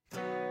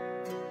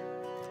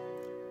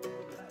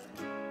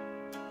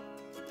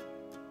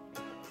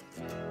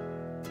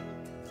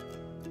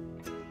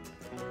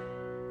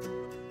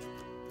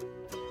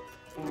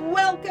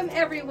Welcome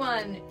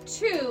everyone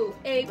to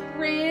a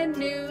brand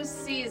new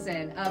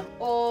season of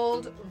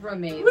Old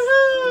Roommates.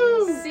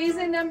 Woohoo!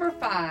 Season number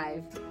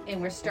 5,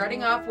 and we're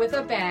starting off with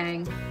a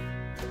bang.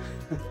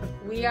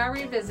 We are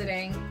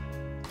revisiting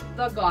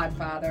The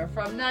Godfather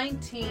from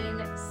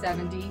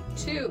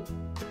 1972.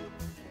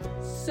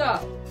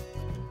 So,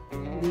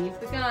 leave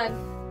the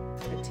gun,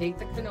 but take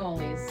the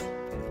cannolis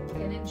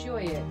and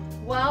enjoy it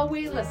while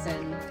we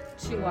listen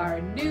to our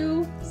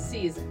new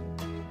season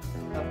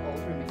of Old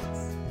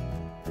Roommates.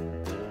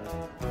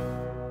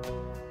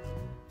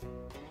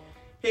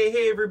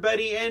 Hey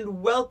everybody,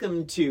 and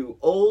welcome to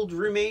Old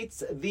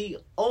Roommates, the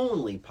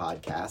only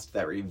podcast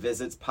that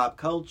revisits pop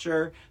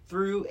culture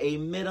through a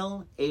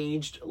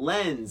middle-aged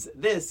lens.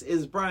 This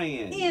is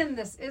Brian. And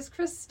this is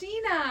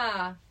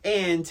Christina.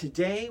 And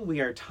today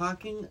we are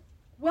talking...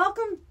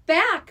 Welcome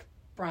back,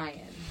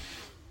 Brian.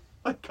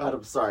 Oh my God,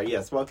 I'm sorry.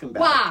 Yes, welcome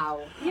back.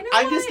 Wow. You know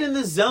I'm what? just in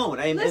the zone.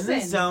 I am in the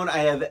Listen. zone. I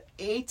have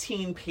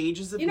 18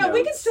 pages of notes.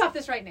 We can stop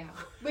this right now.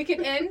 We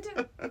can end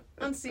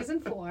on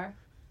season 4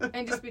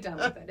 and just be done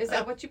with it. Is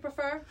that what you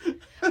prefer?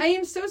 I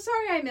am so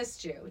sorry I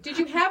missed you. Did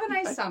you have a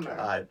nice summer?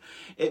 God,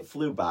 it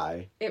flew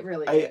by. It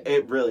really did.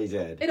 It really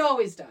did. It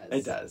always does.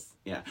 It does,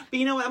 yeah. But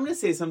you know what? I'm going to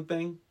say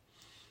something.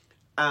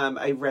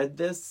 I read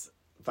this.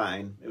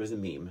 Fine. It was a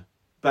meme.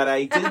 But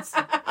I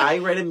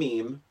read a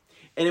meme.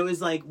 And it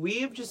was like, we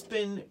have just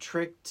been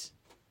tricked,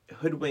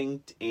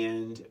 hoodwinked,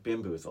 and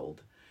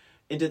bamboozled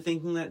into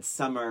thinking that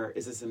summer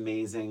is this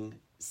amazing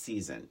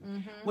season.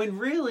 Mm-hmm. When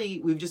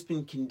really, we've just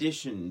been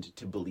conditioned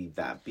to believe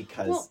that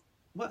because... Well,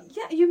 what?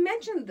 Yeah, you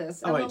mentioned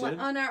this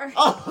on our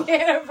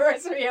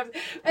anniversary.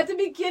 At the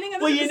beginning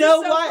of this. This is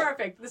so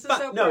perfect. This is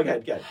so perfect. No,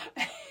 good.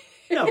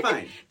 No,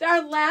 fine.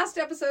 Our last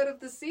episode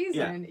of the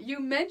season, You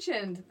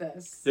mentioned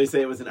this. Did I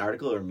say it was an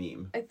article or a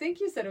meme? I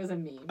think you said it was a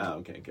meme. Oh,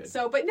 okay, good.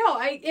 So, but no,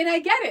 I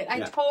get it. I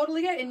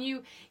totally get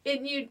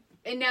it.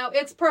 And now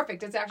it's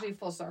perfect. It's actually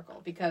full circle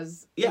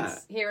because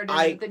here it is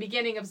at the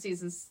beginning of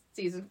season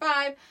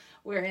 5.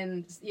 We're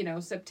in,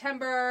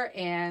 September,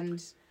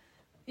 and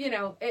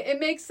it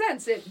makes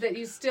sense that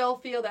you still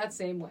feel that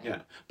same way.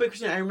 Yeah. But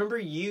Christina, I remember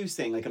you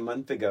saying like a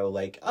month ago,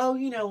 like, oh,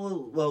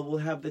 we'll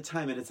have the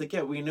time. And it's like,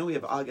 yeah, we know we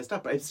have August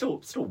up, but I'm still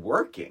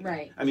working.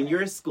 Right. I mean,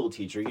 you're a school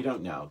teacher. You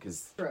don't know.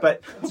 True.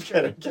 But That's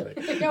true. I'm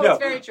kidding. No, it's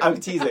very true. I'm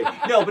teasing.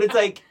 No, but it's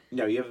like,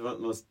 no, you have the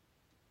most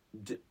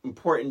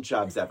important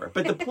jobs ever.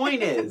 But the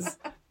point is,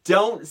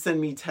 don't send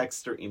me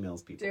texts or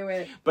emails, people. Do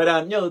it. But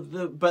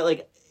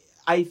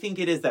I think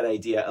it is that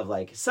idea of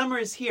like, summer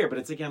is here, but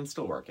it's like, I'm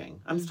still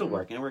working. I'm still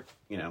working. I work,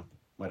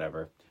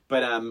 whatever.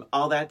 But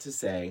all that to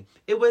say,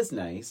 it was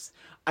nice.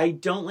 I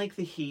don't like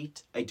the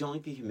heat. I don't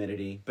like the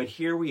humidity. But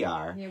here we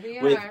are.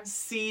 With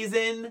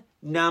season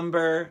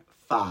number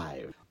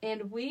 5.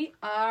 And we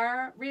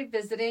are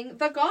revisiting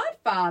The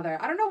Godfather.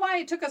 I don't know why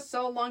it took us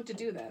so long to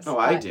do this. Oh,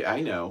 I do.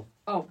 I know.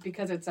 Oh,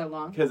 because it's so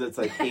long? Because it's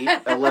like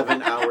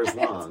 11 hours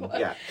long.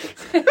 Yeah.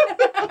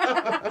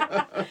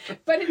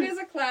 But it is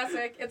a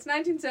classic. It's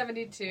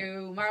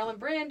 1972. Marlon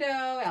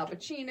Brando, Al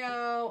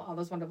Pacino, all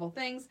those wonderful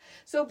things.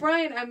 So,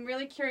 Brian, I'm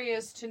really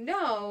curious to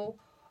know,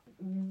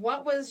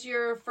 what was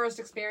your first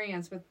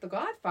experience with The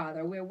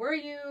Godfather? Where were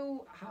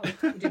you? How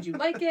did you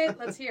like it?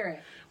 Let's hear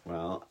it.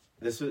 Well,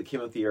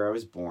 came out the year I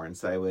was born,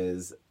 so I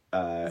was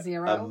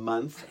 0? a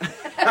month.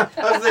 I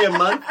was like a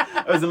month.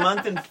 I was a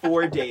month and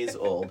 4 days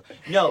old.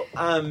 No,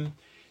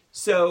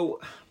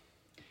 so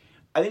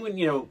I think when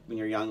you're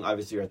young,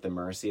 obviously you're at the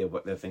mercy of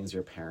what the things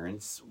your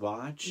parents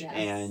watch. Yes.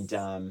 And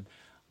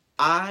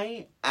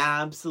I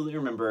absolutely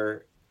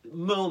remember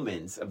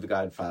moments of The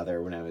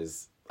Godfather when I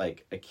was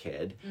like a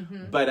kid.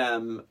 Mm-hmm. But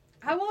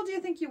how old do you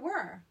think you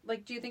were?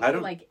 Like, do you think you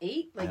were like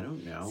 8? Like, I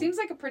don't know. Seems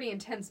like a pretty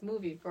intense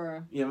movie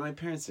for... Yeah, my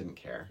parents didn't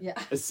care.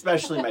 Yeah.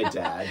 Especially my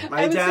dad.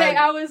 I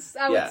would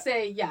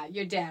say,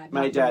 your dad.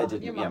 My dad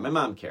didn't. Yeah, my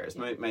mom cares.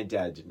 Yeah. My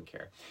dad didn't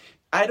care.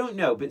 I don't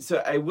know, but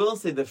so I will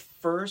say the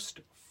first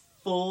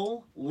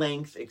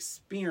full-length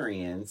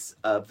experience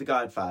of The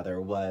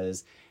Godfather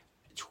was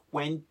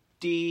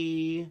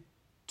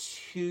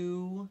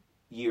 22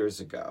 years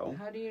ago.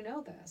 How do you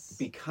know this?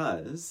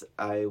 Because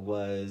I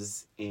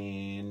was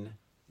in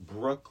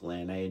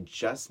Brooklyn. I had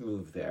just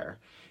moved there,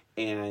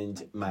 and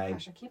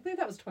gosh, I can't believe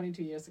that was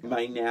 22 years ago.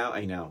 My now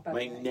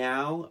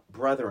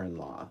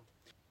brother-in-law.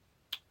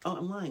 Oh,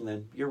 I'm lying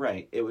then. You're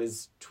right. It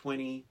was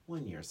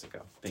 21 years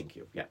ago. Thank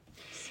you. Yeah.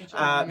 Such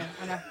a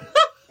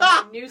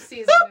new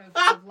season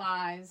of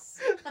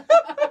lies.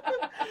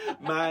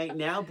 My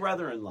now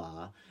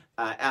brother-in-law,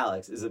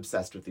 Alex, is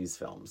obsessed with these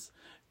films.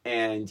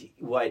 And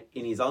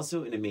he's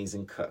also an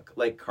amazing cook,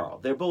 like Carl.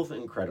 They're both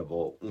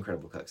incredible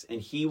cooks.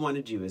 And he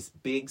wanted to do this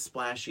big,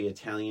 splashy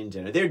Italian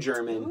dinner. They're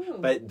German,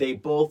 but they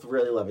both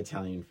really love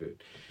Italian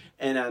food.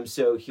 And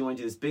so he wanted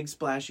to do this big,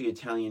 splashy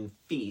Italian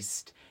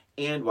feast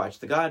and watch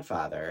The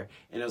Godfather.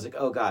 And I was like,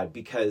 oh, God,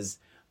 because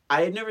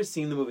I had never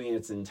seen the movie in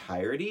its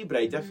entirety, but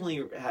I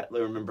definitely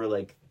remember,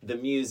 like, the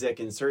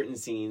music and certain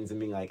scenes and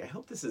being like, I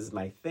hope this is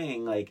my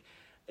thing. Like,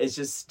 it's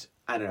just...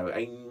 I don't know.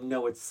 I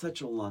know it's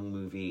such a long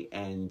movie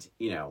and,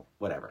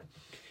 whatever.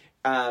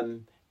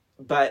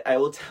 but I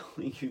will tell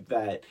you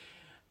that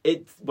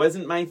it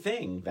wasn't my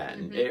thing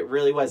then. Mm-hmm. It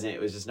really wasn't.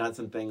 It was just not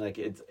something like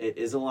it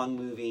is a long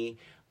movie.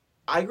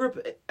 I grew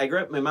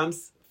up, my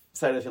mom's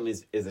side of the family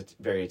is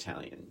very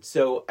Italian.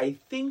 So I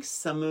think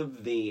some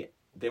of they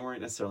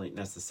weren't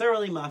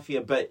necessarily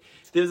mafia, but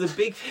there was a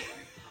big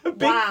wow,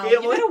 family.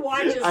 You better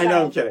watch yourself. I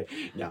know, I'm kidding.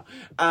 No.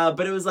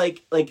 But it was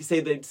like say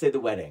the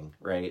wedding,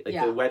 right?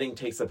 Like the wedding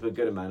takes up a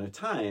good amount of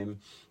time.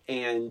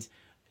 And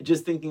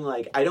just thinking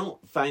like, I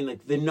don't find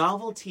like the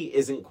novelty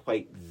isn't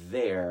quite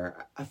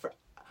there.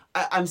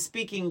 I'm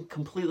speaking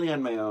completely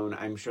on my own.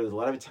 I'm sure there's a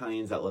lot of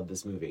Italians that love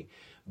this movie.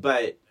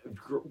 But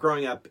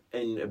growing up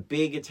in a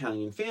big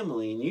Italian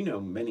family, and you know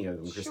many of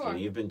them, Christina,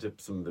 you've been to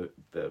some of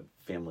the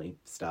family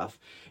stuff.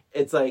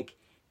 It's like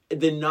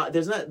the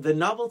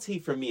novelty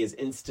for me is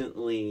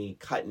instantly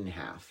cut in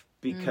half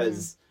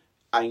because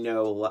I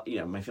know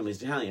my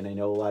family's Italian. I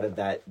know a lot of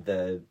that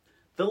the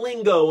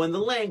lingo and the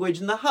language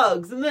and the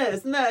hugs and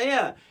this and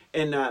that,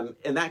 and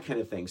that kind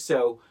of thing.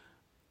 So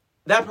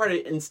that part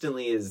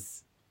instantly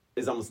is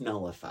almost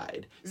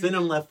nullified. So then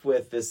I'm left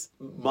with this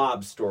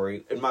mob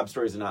story, and mob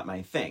stories are not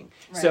my thing.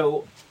 Right.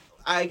 So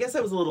I guess I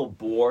was a little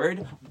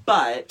bored,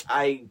 but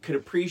I could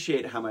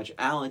appreciate how much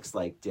Alex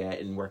liked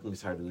it and working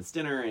so hard on this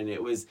dinner, and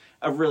it was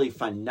a really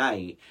fun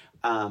night.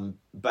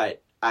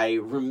 But I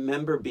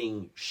remember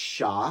being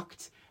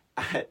shocked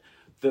at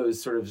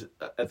those sort of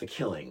at the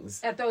killings,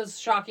 at those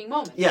shocking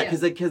moments. Yeah, because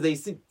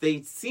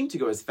they seem to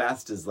go as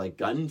fast as like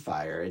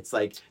gunfire. It's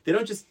like they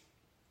don't just.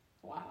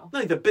 Wow.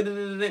 Like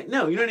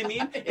no, you know what I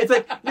mean? It's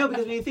like, no,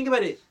 because when you think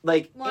about it,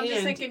 like... Well, I'm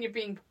just thinking you're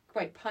being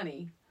quite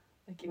punny.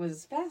 Like, it was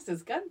as fast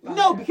as gunfire.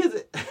 No,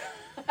 because...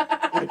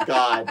 oh, my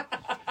God.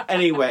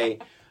 Anyway,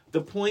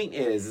 the point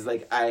is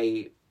like,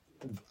 I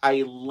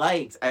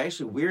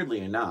actually, weirdly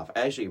enough,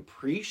 I actually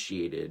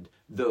appreciated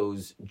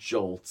those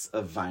jolts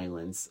of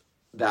violence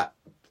that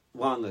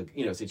long,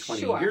 say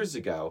 20 years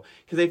ago.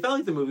 Because I felt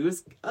like the movie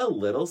was a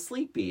little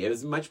sleepy. It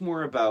was much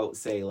more about,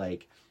 say,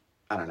 like,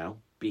 I don't know,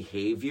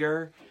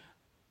 behavior,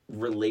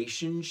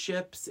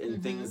 relationships,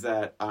 and things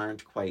that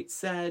aren't quite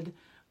said.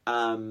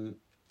 And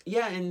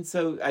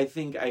so I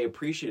think I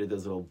appreciated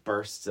those little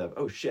bursts of,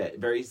 oh shit,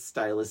 very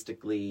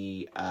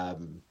stylistically,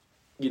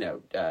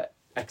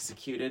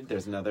 executed.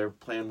 There's another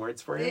play on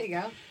words for you. There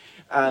you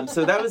go.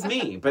 So that was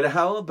me. But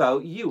how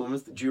about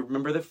you? Do you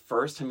remember the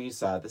first time you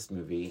saw this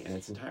movie in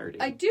its entirety?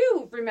 I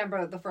do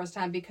remember the first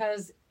time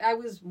because I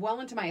was well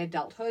into my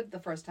adulthood the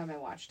first time I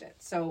watched it.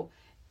 So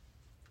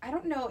I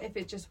don't know if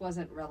it just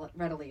wasn't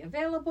readily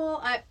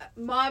available.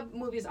 Mob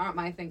movies aren't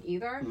my thing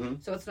either,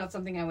 so it's not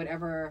something I would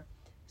ever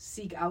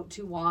seek out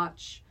to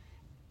watch.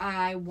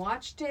 I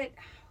watched it.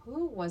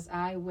 Who was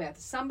I with?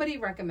 Somebody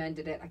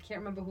recommended it. I can't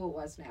remember who it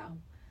was now,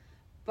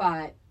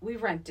 but we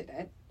rented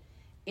it,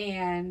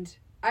 and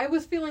I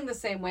was feeling the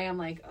same way. I'm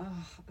like,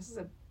 oh, this is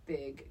a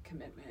big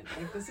commitment.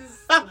 Like, this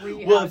is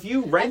 3 well, if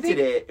you rented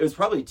it was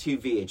probably 2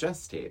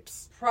 VHS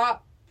tapes.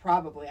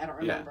 Probably. I don't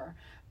remember,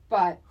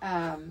 but.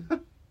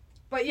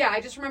 But yeah,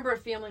 I just remember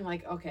feeling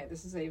like, okay,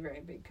 this is a very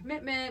big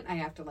commitment. I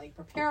have to like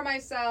prepare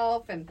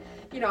myself, and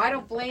I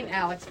don't blame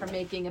Alex for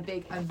making a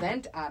big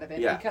event out of it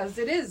because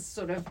it is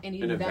sort of an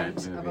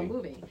event of a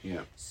movie.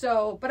 Yeah.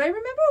 So, but I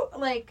remember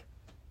like,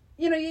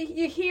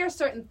 you hear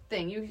certain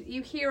things.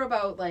 You hear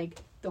about like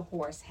the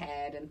horse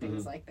head and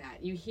things like that.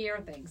 You hear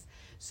things.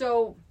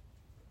 So,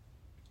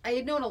 I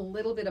had known a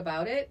little bit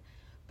about it,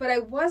 but I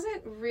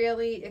wasn't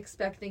really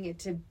expecting it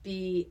to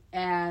be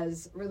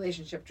as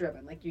relationship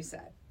driven, like you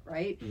said.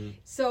 Right?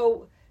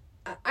 So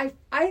I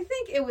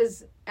think it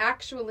was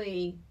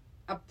actually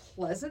a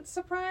pleasant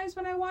surprise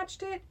when I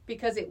watched it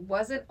because it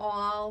wasn't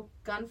all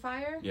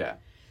gunfire. Yeah.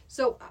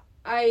 So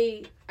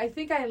I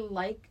think I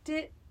liked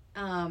it.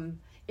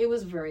 It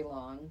was very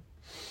long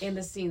and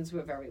the scenes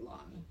were very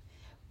long.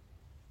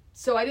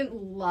 So I didn't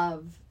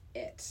love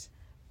it.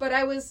 But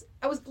I was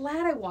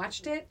glad I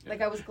watched it.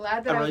 Like I was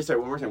glad that I'm really sorry,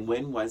 one more time.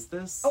 When was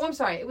this? Oh, I'm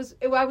sorry. I was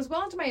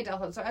well into my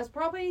adulthood, so I was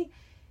probably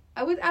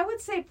I would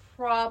say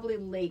probably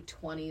late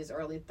 20s,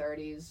 early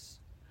 30s.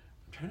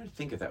 I'm trying to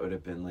think if that would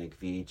have been like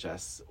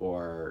VHS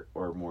or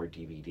more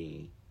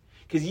DVD.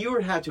 Because you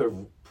would have to have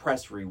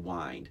pressed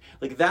rewind.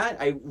 Like that,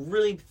 I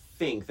really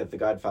think that The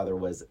Godfather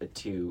was a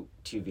two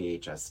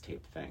VHS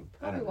tape thing.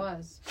 Probably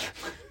was.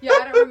 Yeah,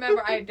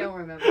 I don't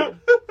remember.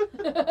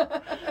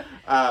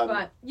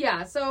 But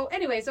yeah, so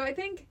anyway, so I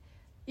think,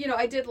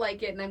 I did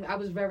like it, and I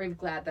was very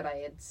glad that I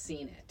had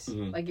seen it.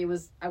 Like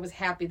I was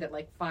happy that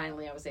like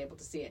finally I was able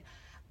to see it.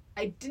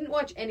 I didn't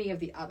watch any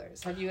of the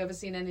others. Have you ever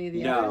seen any of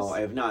the others? No,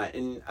 I have not.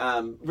 And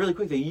really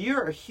quickly,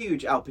 you're a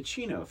huge Al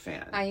Pacino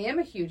fan. I am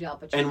a huge Al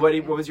Pacino fan. And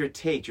what was your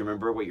take? Do you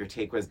remember what your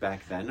take was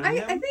back then on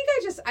him? I think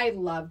I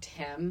loved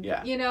him.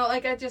 Yeah.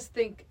 Like I just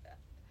think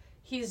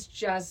he's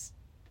just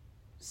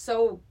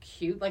so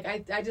cute. Like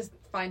I just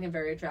find him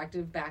very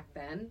attractive back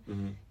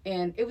then.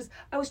 And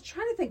I was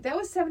trying to think, that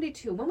was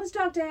 72. When was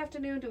Dog Day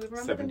Afternoon? Do we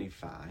remember?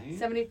 75.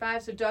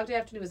 75. So Dog Day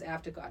Afternoon was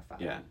after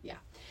Godfather. Yeah.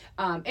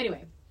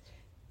 Anyway.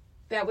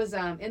 That was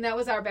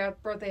our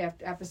birthday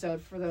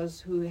episode for those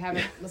who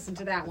haven't listened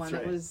to that one.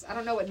 Right. It was, I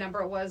don't know what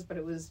number it was, but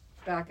it was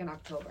back in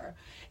October.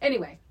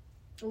 Anyway,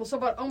 so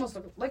about almost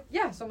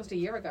it's almost a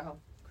year ago.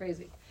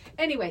 Crazy.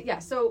 Anyway, yeah.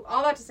 So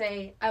all that to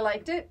say, I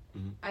liked it.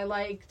 Mm-hmm. I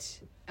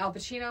liked Al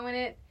Pacino in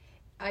it.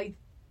 I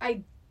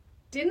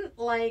didn't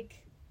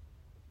like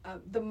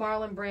the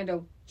Marlon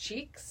Brando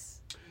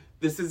cheeks.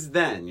 This is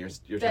then you're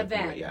talking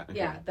about, yeah. Okay.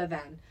 Yeah, the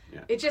then.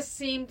 Yeah. It just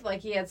seemed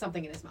like he had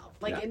something in his mouth.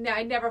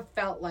 I never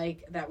felt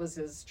like that was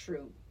his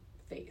true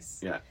face.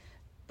 Yeah.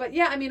 But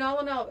yeah, I mean, all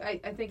in all, I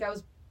think I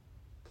was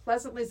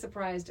pleasantly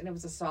surprised, and it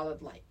was a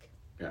solid like.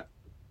 Yeah.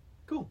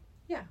 Cool.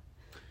 Yeah.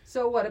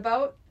 So what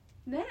about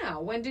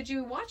now? When did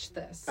you watch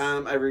this?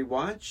 I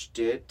rewatched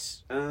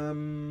it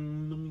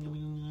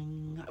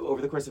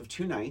over the course of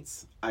 2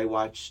 nights. I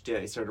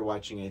started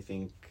watching, I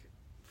think,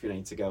 a few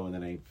nights ago, and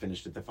then I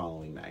finished it the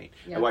following night.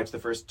 Yeah. I watched the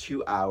first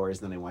 2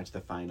 hours, and then I watched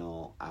the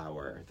final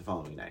hour the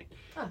following night.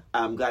 Huh.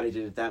 I'm glad I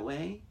did it that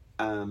way.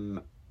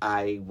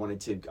 I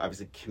wanted to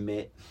obviously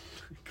commit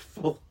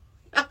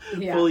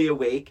fully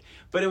awake,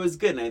 but it was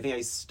good, and I think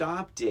I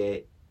stopped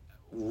it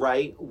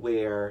right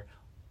where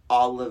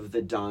all of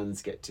the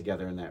Dons get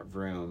together in that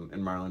room,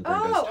 and Marlon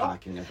Brando's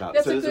talking about.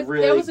 So it was that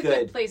was a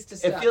good place to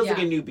start. It feels like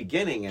a new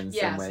beginning in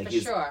some way. For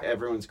sure.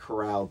 Everyone's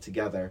corralled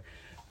together.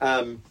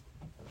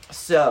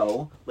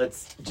 So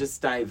let's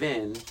just dive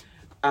in.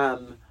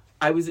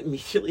 I was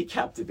immediately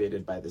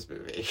captivated by this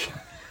movie.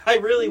 I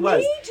really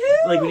was. Me too.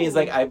 Like when he's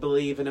like, "I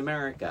believe in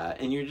America,"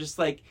 and you're just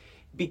like,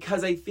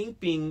 because I think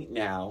being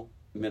now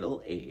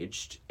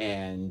middle-aged,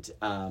 and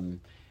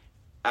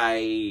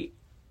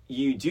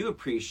you do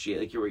appreciate,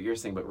 like what you're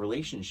saying about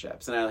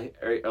relationships, and I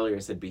earlier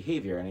said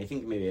behavior, and I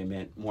think maybe I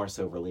meant more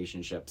so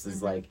relationships.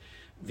 Is like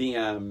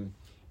the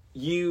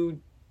you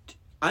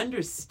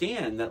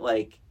understand that,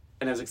 like,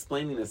 and I was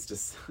explaining this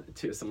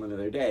to someone the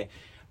other day.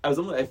 I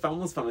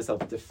almost found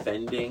myself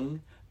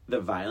defending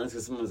the violence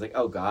because someone was like,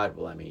 "Oh God,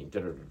 well, I mean,"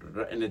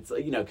 and it's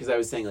like, because I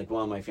was saying like,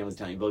 "Well, my family's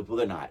telling me," but like, well,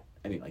 they're not.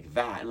 I mean, like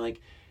that, and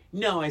like.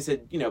 No, I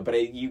said,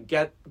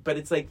 but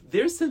it's like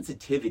there's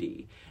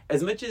sensitivity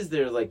as much as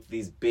they're like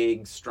these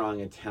big, strong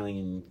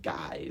Italian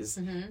guys,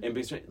 and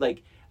big,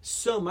 like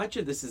so much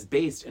of this is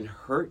based in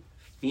hurt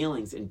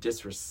feelings and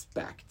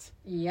disrespect.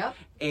 Yep.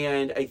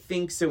 And I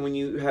think so when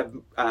you have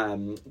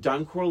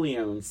Don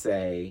Corleone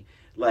say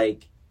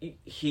like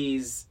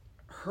he's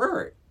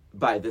hurt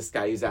by this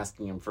guy who's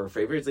asking him for a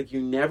favor. It's like,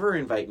 you never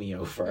invite me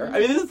over. I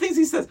mean, these are the things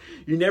he says.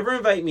 You never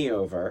invite me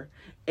over.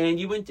 And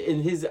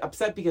and he's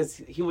upset because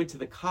he went to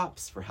the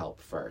cops for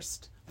help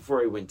first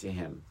before he went to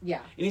him. Yeah.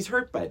 And he's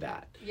hurt by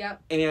that. Yeah.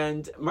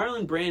 And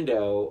Marlon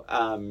Brando,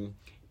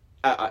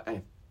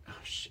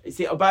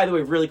 see, by the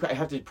way, really quick, I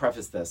have to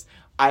preface this.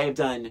 I have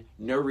done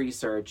no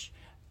research.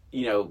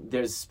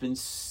 There's been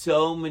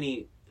so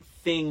many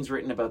things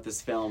written about this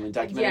film and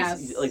documentaries.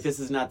 Yes. Like, this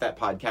is not that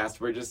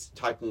podcast. We're just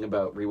talking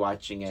about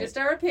rewatching it. Just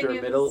our opinions.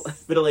 Through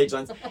middle-aged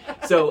lens.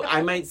 So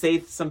I might say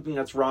something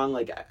that's wrong.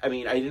 Like, I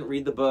mean, I didn't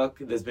read the book.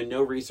 There's been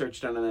no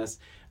research done on this.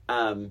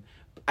 I'm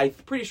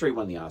pretty sure he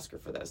won the Oscar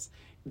for this.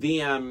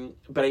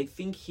 But I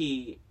think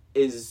he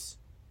is.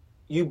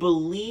 You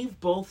believe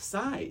both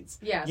sides.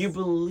 Yes. You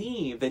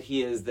believe that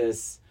he is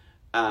this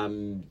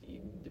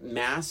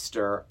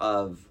master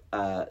of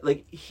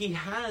he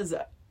has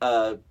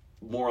a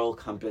moral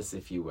compass,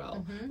 if you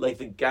will. Like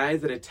the guys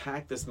that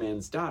attack this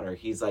man's daughter,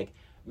 he's like,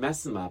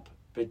 mess them up,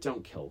 but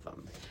don't kill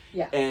them.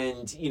 Yeah.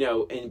 And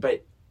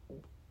but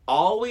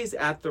always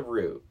at the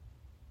root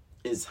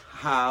is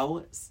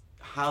how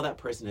that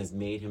person has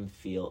made him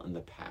feel in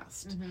the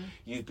past.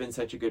 You've been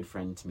such a good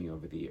friend to me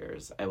over the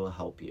years. I will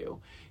help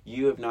you.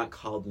 You have not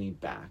called me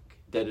back.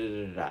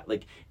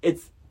 Like,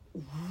 it's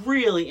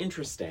really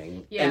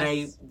interesting. Yes.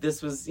 And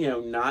this was,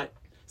 not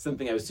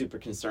something I was super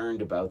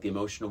concerned about, the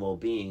emotional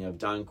well-being of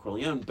Don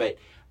Corleone. But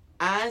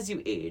as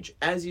you age,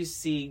 as you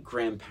see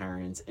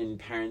grandparents and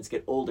parents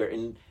get older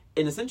and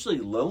essentially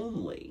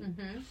lonely,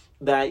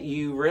 that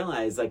you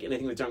realize, like, and I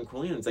think with Don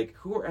Corleone, it's like,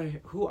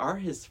 who are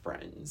his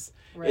friends?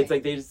 Right. It's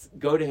like they just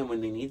go to him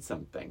when they need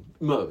something,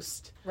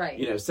 most.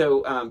 Right.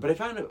 So, but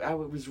I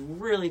was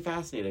really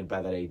fascinated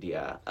by that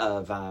idea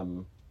of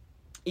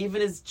even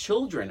his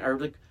children are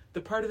like the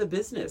part of the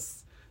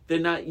business. They're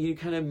not, you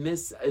kind of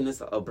miss, and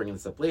this, I'll bring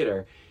this up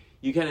later,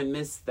 you kind of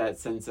miss that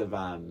sense of,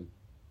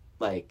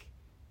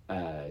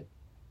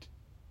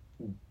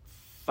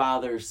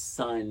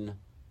 father-son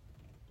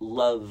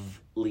loveness.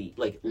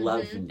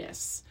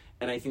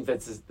 And I think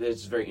that's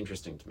very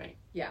interesting to me.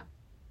 Yeah.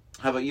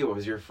 How about you? What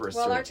was your first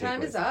Well, our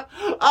time is up.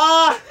 Well,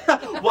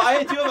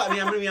 I'm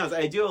going to be honest,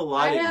 I do a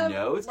lot of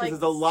notes, because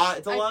it's a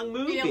long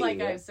movie. I feel like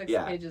I have 6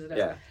 pages of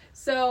notes. Yeah.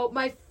 So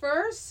my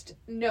first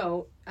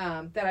note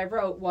that I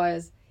wrote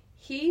was,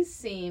 he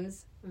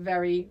seems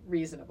very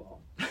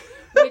reasonable,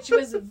 which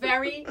was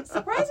very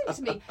surprising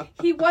to me.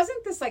 He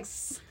wasn't this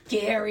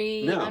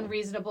scary,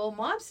 unreasonable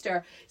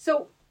mobster.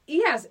 So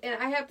yes,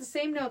 and I have the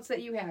same notes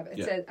that you have.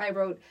 It said, I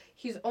wrote,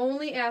 he's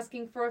only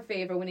asking for a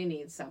favor when he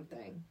needs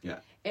something. Yeah.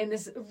 And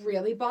this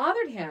really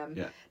bothered him.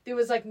 Yeah. There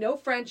was no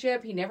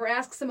friendship. He never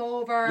asks him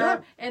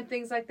over and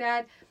things like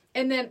that.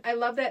 And then I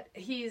love that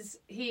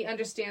he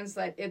understands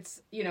that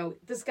it's,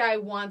 this guy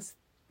wants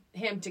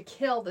him to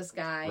kill this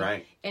guy.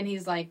 Right. And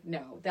he's like,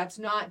 no, that's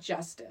not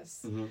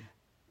justice. Mm-hmm.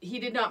 He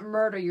did not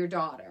murder your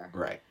daughter.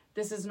 Right.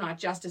 This is not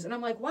justice. And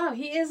I'm like, wow,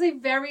 he is a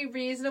very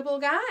reasonable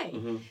guy.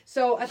 Mm-hmm.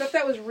 So I thought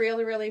that was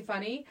really, really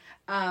funny.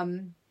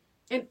 And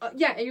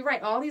you're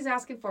right. All he's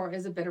asking for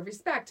is a bit of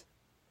respect.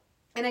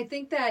 And I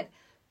think that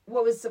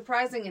what was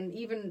surprising, and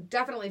even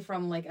definitely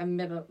from like a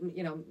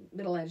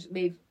middle-aged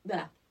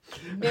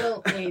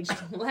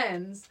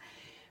lens,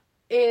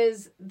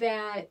 is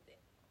that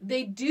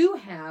they do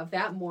have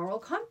that moral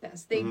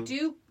compass. They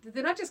do.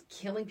 They're not just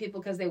killing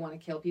people because they want to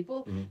kill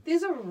people.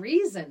 There's a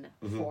reason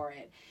for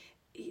it.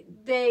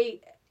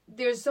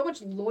 There's so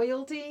much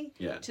loyalty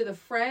to the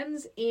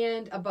friends,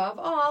 and above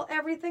all,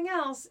 everything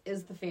else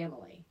is the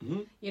family.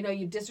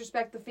 You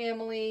disrespect the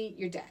family,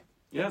 you're dead.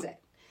 That's it.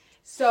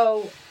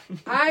 So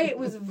I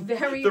was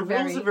very, the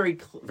rules are very,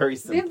 very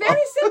simple. They're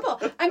very simple.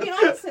 I mean,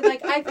 honestly,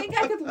 like, I think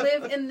I could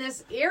live in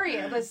this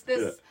area,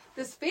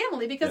 this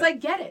family, because I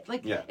get it.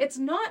 Like, it's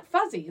not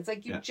fuzzy. It's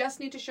like you just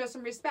need to show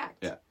some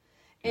respect. Yeah.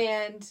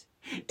 And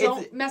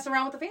don't mess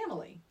around with the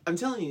family. I'm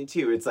telling you,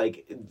 too, it's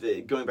like,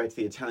 going back to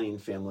the Italian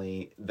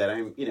family that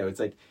it's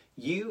like,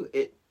 you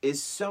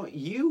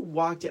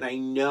walked in, I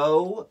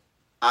know,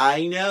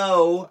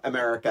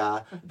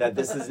 America, that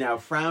this is now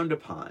frowned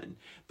upon.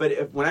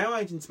 But when I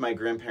walked into my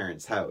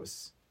grandparents'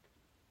 house,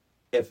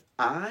 if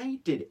I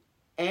did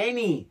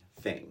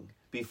anything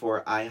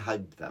before I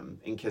hugged them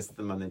and kissed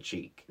them on the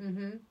cheek,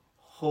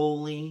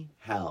 holy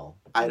hell,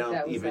 I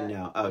don't even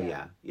know. Oh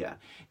yeah.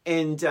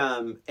 And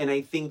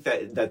I think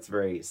that that's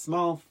very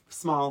small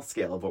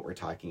scale of what we're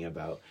talking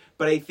about.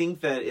 But I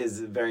think that is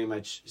very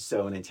much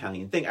so an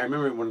Italian thing. I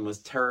remember one of the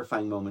most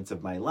terrifying moments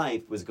of my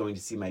life was going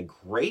to see my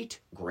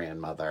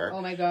great-grandmother.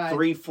 Oh my God.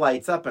 3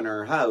 flights up in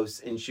her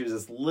house, and she was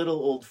this little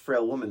old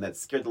frail woman that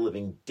scared the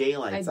living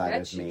daylights out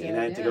of me. And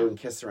I had to go and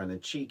kiss her on the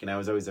cheek, and I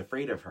was always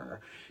afraid of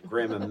her.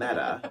 Grandma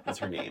Meta is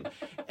her name.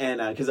 And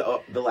because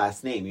the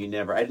last name,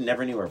 I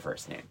never knew her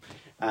first name.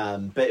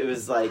 But it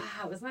was like...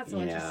 Wow, isn't that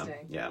so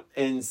interesting? Yeah.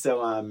 And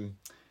so,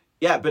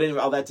 but anyway,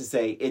 all that to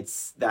say,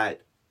 it's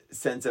that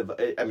sense of,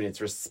 I mean,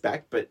 it's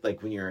respect, but like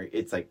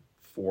it's like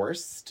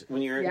forced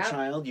when you're a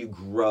child, you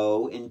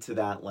grow into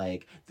that,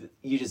 like,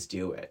 you just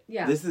do it.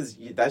 Yeah.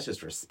 That's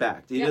just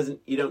respect. You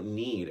don't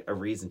need a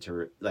reason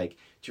to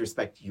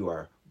respect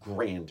your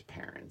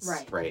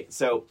grandparents. Right.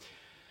 So,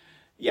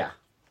 yeah.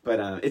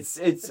 But it's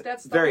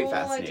that's very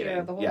fascinating.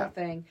 Idea of the whole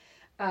thing.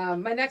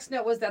 My next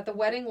note was that the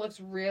wedding looks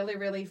really,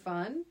 really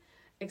fun,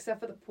 except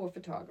for the poor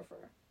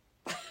photographer.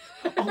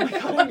 Oh my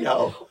God, I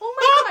know.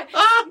 Oh my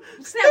God.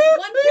 Snaps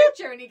one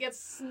picture and he gets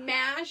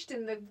smashed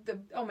in the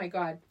oh my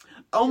God.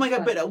 Oh my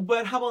God,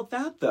 but how about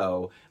that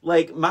though?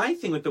 Like, my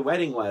thing with the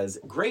wedding was,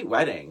 great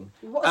wedding.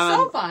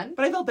 So fun.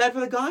 But I felt bad for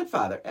the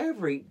Godfather.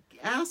 Every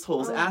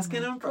asshole's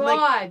asking him for,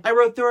 like, I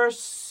wrote, there are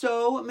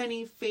so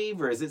many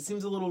favors. It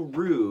seems a little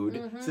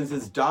rude since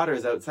his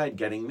daughter's outside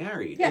getting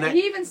married. Yeah, and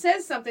he even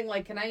says something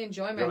like, can I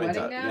enjoy my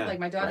wedding now? Yeah, like,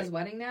 my daughter's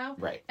wedding now?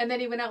 Right. And then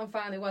he went out and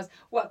finally was.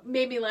 What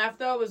made me laugh,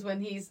 though, was when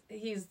he's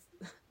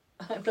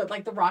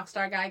the rock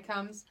star guy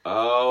comes.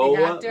 Oh,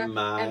 the actor,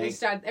 my. And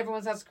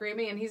everyone starts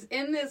screaming, and he's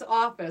in his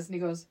office,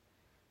 and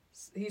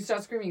he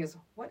starts screaming, he goes,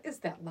 what is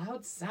that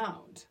loud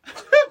sound?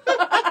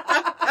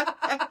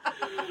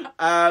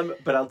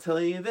 But I'll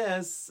tell you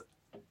this,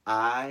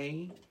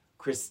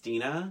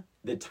 Christina,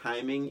 the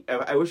timing,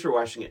 I wish we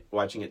were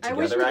watching it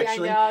together,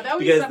 actually. I know. That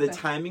would because be the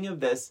timing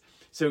of this,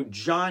 so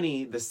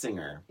Johnny, the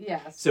singer.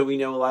 Yes. So we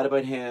know a lot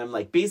about him,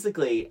 like,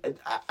 basically,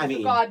 I mean.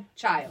 The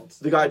Godchild.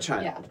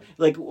 Yeah.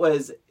 Like,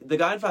 the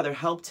Godfather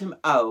helped him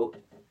out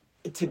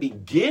to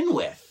begin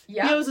with.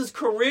 Yeah. He owes his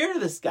career to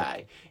this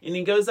guy. And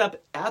he goes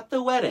up at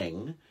the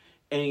wedding,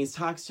 and he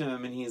talks to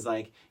him, and he's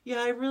like,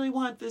 yeah, I really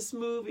want this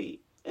movie,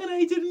 and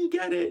I didn't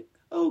get it.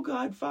 Oh,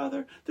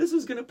 Godfather, this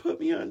was going to put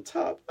me on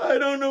top. I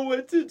don't know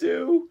what to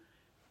do.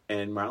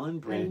 And Marlon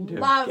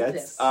Brando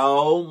this.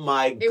 Oh,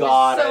 my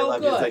God. So I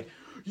love it. It's like,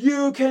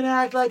 you can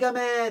act like a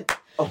man.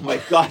 Oh, my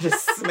God.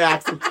 Just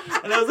smacks him.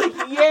 And I was like,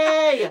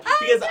 yay.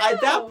 Because at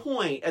that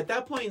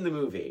point in the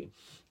movie,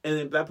 and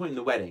at that point in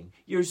the wedding,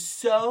 you're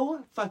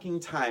so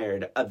fucking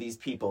tired of these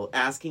people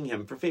asking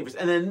him for favors.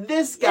 And then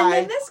this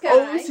guy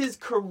owes his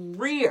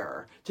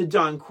career to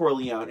Don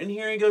Corleone. And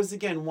here he goes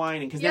again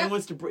whining because now he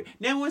wants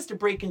to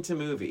break into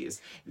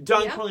movies.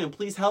 Don Corleone,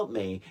 please help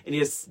me. And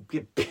he just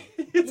gets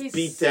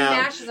beat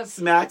down,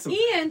 smacks him.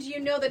 And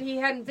you know that he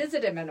hadn't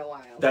visited him in a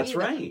while. That's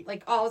right.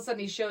 Like, all of a sudden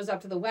he shows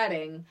up to the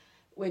wedding,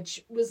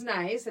 which was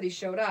nice that he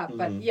showed up.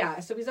 But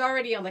so he's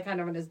already on kind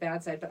of on his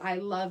bad side. But I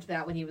loved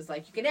that when he was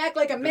like, you can act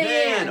like a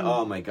man.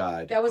 Oh my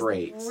God. That was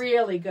great.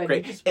 Really good.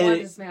 Great. He just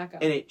wanted to smack him.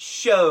 And it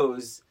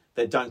shows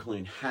that Don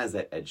Corleone has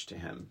that edge to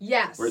him.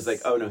 Yes. Where it's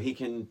like, oh no, he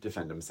can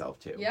defend himself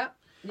too. Yep.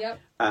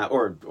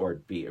 Or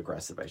be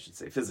aggressive, I should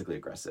say. Physically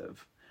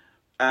aggressive.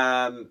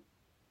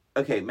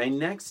 Okay, my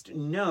next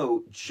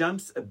note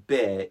jumps a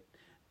bit.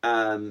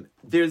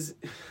 There's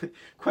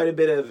quite a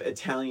bit of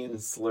Italian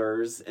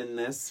slurs in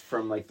this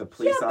from, like, the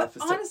police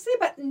officer. Honestly,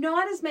 but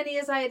not as many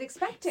as I had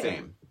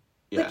expected.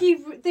 Yeah.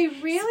 Like they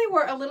really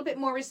were a little bit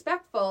more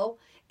respectful,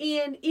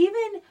 and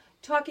even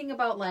talking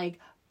about like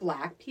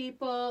black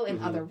people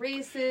and other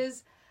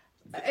races.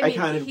 I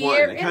counted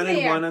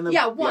one on the...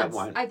 Yeah, once.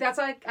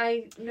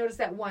 I noticed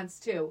that once,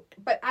 too.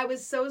 But I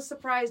was so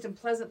surprised and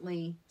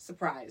pleasantly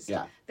surprised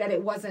that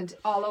it wasn't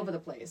all over the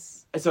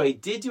place. So I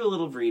did do a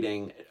little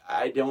reading.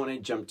 I don't want to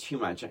jump too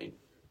much,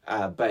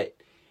 but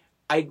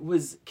I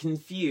was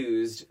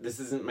confused. This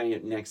isn't my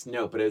next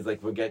note, but I was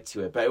like, we'll get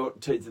to it.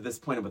 But to this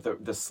point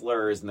about the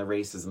slurs and the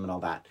racism and all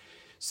that.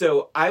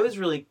 So I was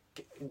really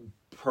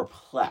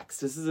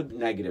perplexed. This is a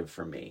negative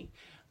for me.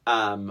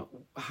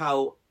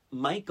 How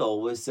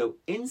Michael was so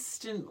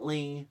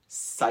instantly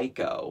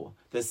psycho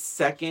the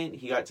second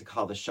he got to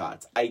call the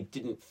shots. I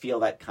didn't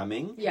feel that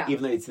coming,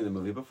 even though I'd seen the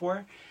movie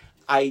before.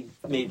 I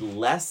made even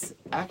less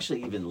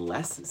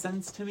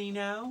sense to me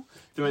now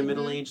through my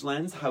middle-aged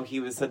lens, how he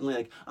was suddenly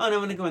like, oh no, I'm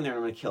going to go in there and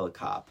I'm going to kill a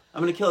cop.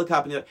 I'm going to kill a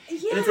cop. And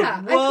it's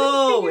like,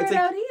 whoa! I couldn't figure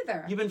it out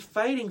either. You've been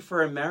fighting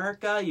for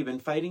America. You've been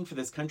fighting for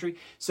this country.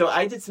 So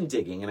I did some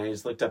digging and I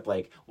just looked up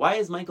like, why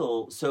is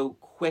Michael so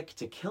quick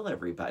to kill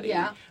everybody?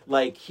 Yeah.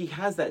 Like, he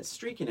has that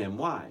streak in him.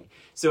 Why?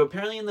 So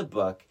apparently in the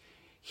book,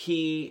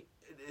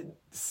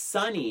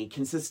 Sonny,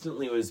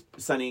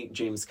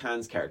 James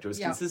Caan's character, was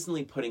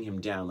consistently putting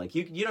him down. Like,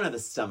 you don't have the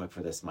stomach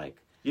for this,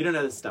 Mike. You don't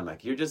have the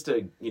stomach. You're just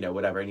a,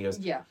 whatever. And he goes,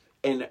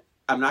 and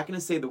I'm not going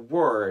to say the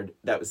word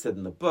that was said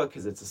in the book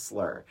because it's a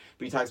slur.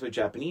 But he talks about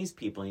Japanese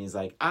people, and he's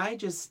like, I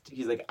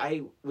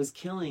was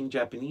killing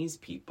Japanese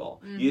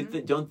people. Mm-hmm. You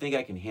don't think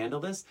I can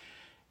handle this?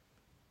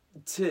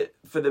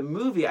 For the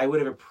movie, I would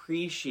have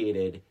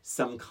appreciated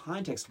some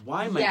context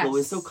why Michael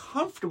is so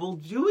comfortable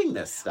doing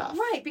this stuff.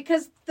 Right,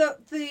 because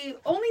the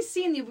only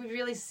scene you would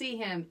really see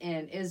him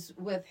in is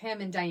with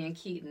him and Diane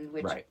Keaton,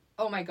 which,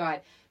 oh my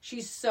God,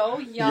 she's so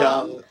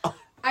young.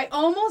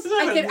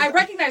 I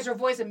recognized her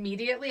voice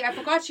immediately. I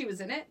forgot she was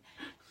in it.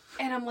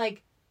 And I'm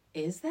like,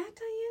 is that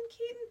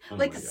Diane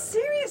Keaton?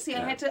 Seriously,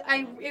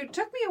 it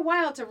took me a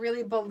while to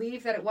really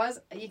believe that it was.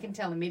 You can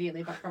tell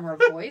immediately from her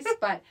voice,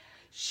 but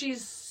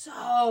she's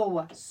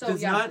so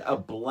There's young. Not a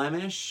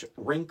blemish,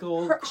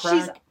 wrinkle, crack.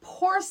 She's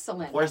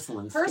porcelain.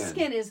 Porcelain skin. Her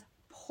skin is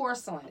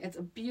porcelain. It's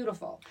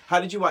beautiful. How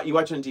did you watch? You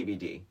watched it on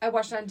DVD? I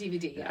watched it on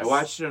DVD, yes. I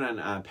watched it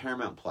on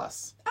Paramount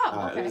Plus.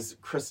 Oh, okay. It was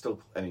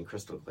crystal clear.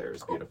 It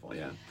was beautiful,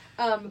 yeah.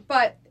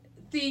 But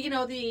the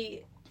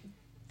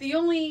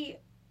only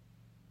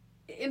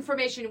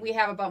information we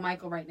have about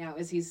Michael right now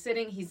is he's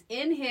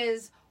in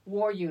his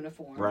war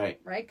uniform.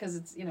 Right? Because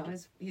it's,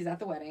 he's at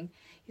the wedding.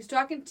 He's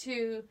talking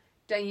to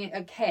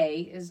Diane,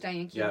 Kay is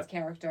Diane Keaton's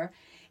character,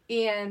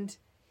 and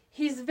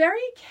he's very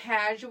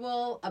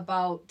casual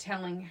about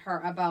telling her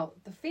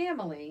about the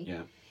family.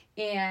 Yeah.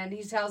 And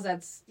he tells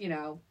about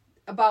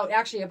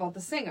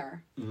the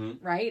singer,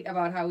 right?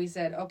 About how he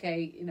said,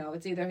 okay,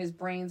 it's either his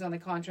brains on the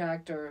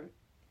contract or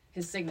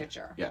his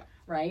signature. Yeah.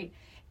 Right?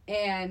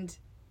 And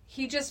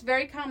he just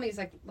very calmly, he's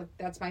like, look,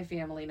 that's my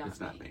family, not me. It's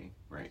not me.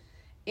 Right.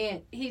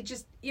 And he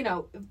just,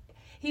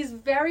 he's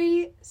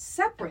very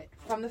separate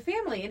from the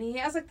family, and he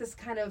has like this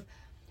kind of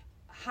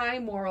high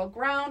moral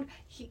ground.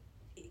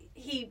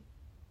 He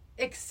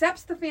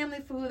accepts the family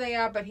for who they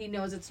are, but he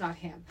knows it's not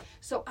him.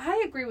 So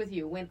I agree with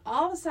you. When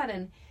all of a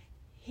sudden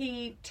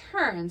he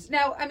turns,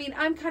 now, I mean,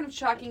 I'm kind of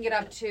chalking it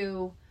up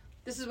to,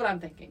 this is what I'm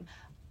thinking.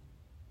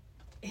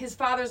 His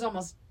father's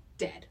almost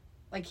dead.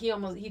 Like he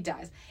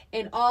dies.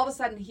 And all of a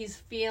sudden he's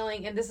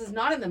feeling, and this is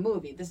not in the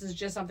movie, this is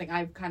just something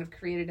I've kind of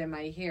created in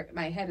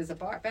my head as a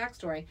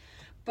backstory,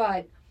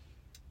 but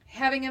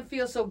having him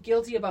feel so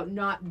guilty about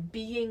not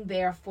being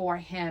there for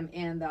him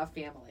and the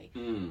family.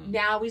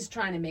 Now he's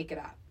trying to make it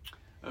up.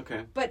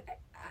 Okay. But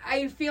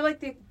I feel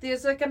like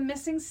there's like a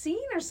missing scene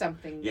or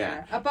something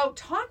there about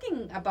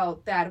talking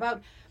about that,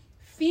 about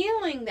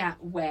feeling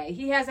that way.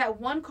 He has that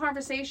one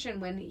conversation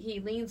when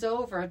he leans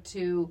over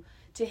to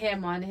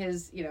him on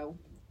his,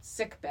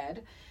 sick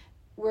bed,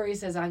 where he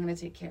says, I'm going to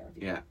take care of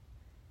you. Yeah.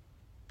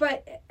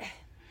 But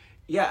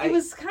it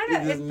was kind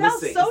of, it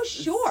felt so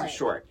short. It's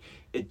short.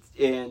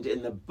 And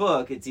in the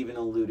book, it's even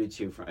alluded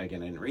to,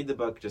 again, I didn't read the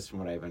book, just from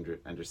what I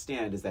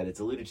understand, is that it's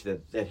alluded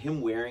to that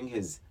him wearing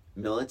his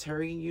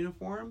military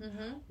uniform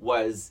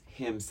was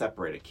him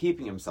separated,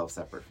 keeping himself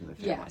separate from the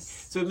family.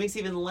 Yes. So it makes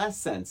even less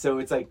sense. So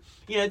it's like,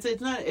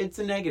 it's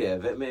a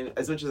negative. I mean,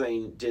 as much as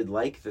I did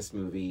like this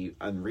movie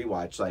on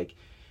rewatch,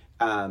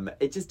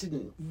 it just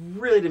didn't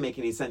make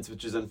any sense,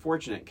 which is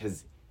unfortunate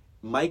because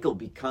Michael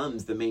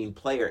becomes the main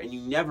player and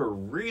you never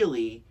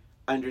really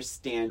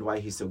understand why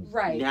he's so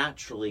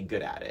naturally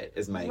good at it,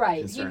 is my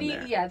concern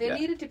there. Yeah, there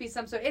needed to be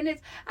some sort, and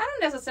it's, I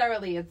don't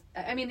necessarily,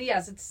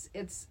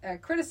 it's a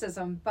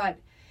criticism, but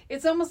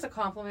it's almost a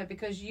compliment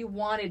because you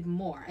wanted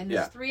more. And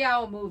this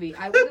 3-hour movie,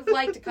 I would have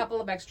liked a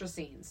couple of extra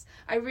scenes.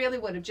 I really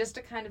would have, just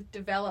to kind of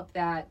develop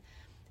that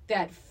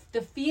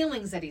the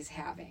feelings that he's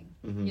having,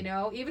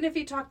 even if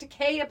he talked to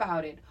Kay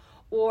about it,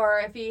 or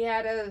if he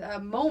had a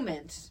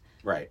moment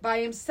by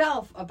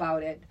himself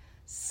about it,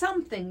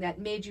 something that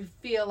made you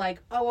feel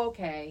like, oh,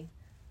 okay,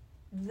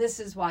 this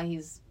is why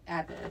he's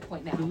at the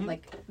point now. Mm-hmm.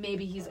 Like,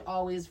 maybe he's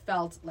always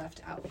felt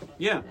left out.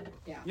 Yeah.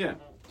 Yeah.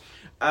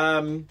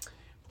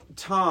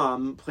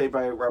 Tom, played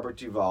by Robert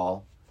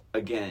Duvall,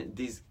 again,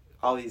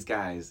 all these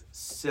guys,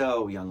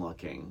 so young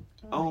looking.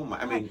 Oh my,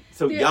 I mean,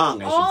 so they're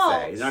young, I should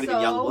say. They're not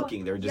even young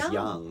looking, they're just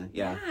young.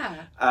 Yeah.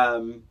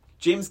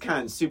 James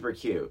Caan's super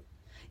cute.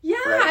 Yeah,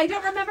 right? I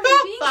don't remember him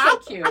being so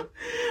cute.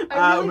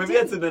 Maybe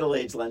that's a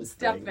middle-aged lens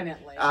thing.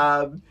 Definitely.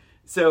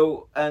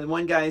 So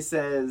one guy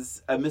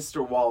says,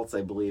 Mr. Waltz,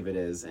 I believe it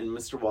is, and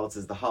Mr. Waltz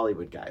is the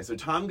Hollywood guy. So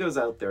Tom goes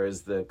out there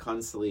as the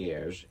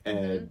concierge,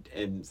 and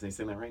they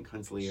say that right?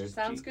 Concierge?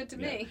 Sounds good to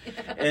me.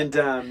 And,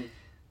 and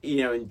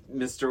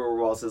Mr.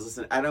 Waltz says,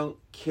 listen, I don't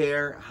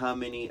care how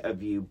many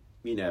of you,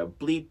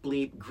 bleep,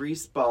 bleep,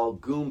 greaseball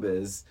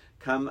Goombas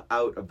come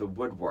out of the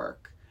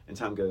woodwork. And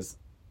Tom goes,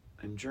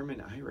 I'm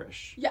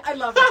German-Irish. Yeah, I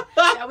love that.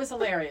 That was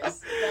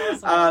hilarious.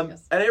 And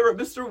I wrote,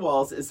 Mr.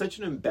 Waltz is such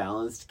an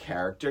imbalanced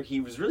character. He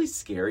was really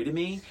scary to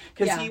me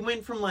because he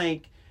went from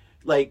like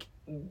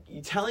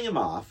telling him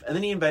off, and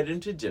then he invited him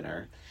to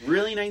dinner,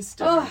 really nice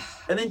dinner,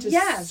 and then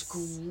just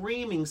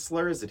screaming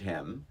slurs at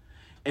him,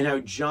 and how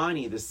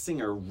Johnny, the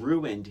singer,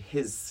 ruined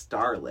his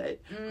starlet,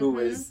 who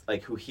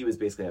he was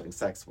basically having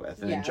sex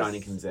with, and then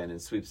Johnny comes in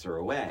and sweeps her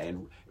away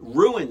and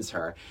ruins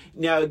her.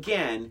 Now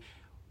again.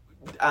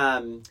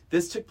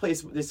 This took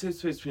place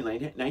between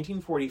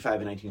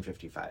 1945 and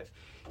 1955.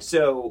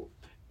 So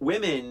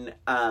women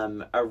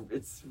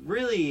it's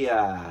really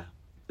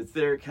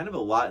they're kind of a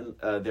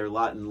lot their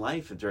lot in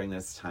life during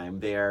this time.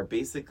 They are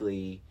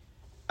basically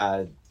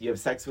you have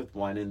sex with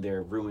one and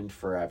they're ruined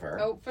forever.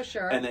 Oh, for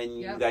sure. And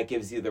then that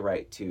gives you the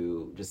right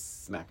to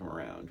just smack them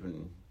around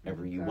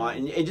whenever you want,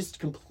 and just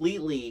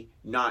completely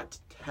not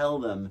tell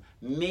them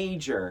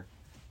major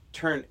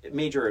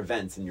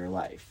events in your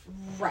life.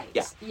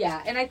 Right.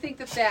 Yeah. And I think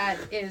that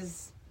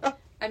is,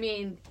 I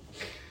mean,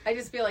 I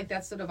just feel like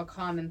that's sort of a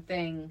common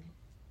thing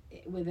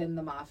within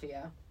the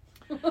mafia.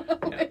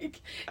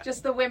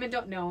 Just the women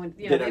don't know.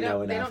 They don't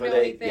know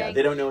anything. Yeah,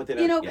 they don't know what they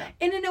don't.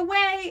 And in a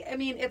way, I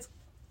mean,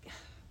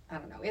 I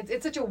don't know.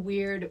 It's such a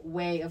weird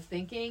way of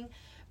thinking,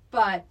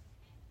 but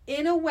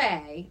in a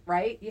way,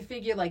 right? You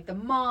figure like the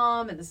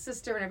mom and the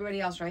sister and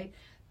everybody else, right?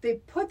 They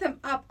put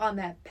them up on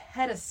that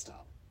pedestal.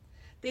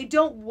 They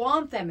don't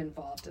want them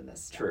involved in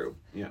this stuff. True.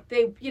 Yeah.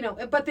 They,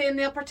 but then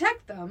they'll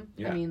protect them.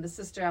 Yeah. I mean, the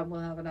sister we'll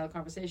have another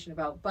conversation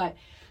about, but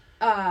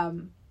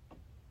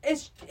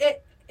it's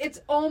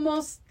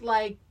almost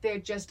like they're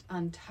just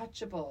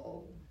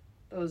untouchable.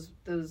 Those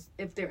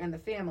if they're in the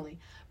family.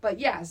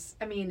 But yes,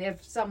 I mean,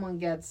 if someone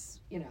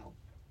gets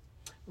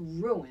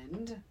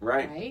ruined,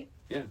 right?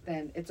 Yeah.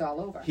 Then it's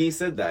all over. He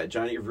said that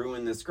Johnny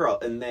ruined this girl,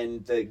 and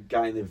then the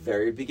guy in the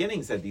very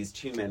beginning said these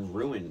two men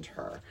ruined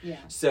her. Yeah.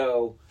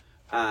 So.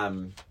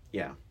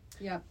 Yeah.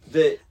 I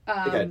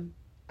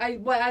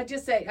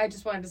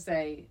just wanted to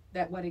say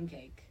that wedding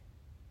cake.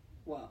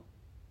 Whoa.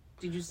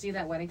 Did you see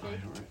that wedding cake?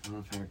 I don't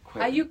know if I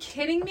quite... Are you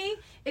kidding me?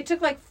 It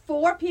took like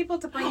 4 people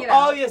to bring it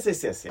out. Oh, yes,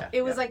 yeah.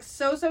 It was like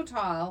so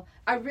tall.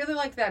 I really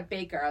like that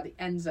baker, the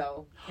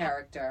Enzo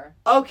character.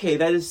 Okay,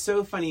 that is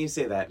so funny you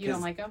say that. You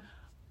don't like him?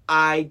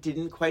 I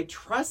didn't quite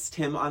trust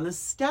him on the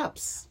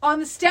steps. On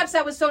the steps,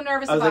 I was so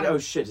nervous about I was like, oh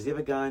shit, does he have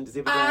a gun?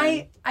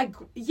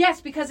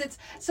 Yes, because it's...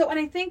 So, and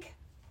I think...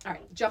 All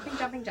right, jumping.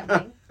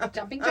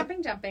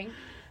 Jumping.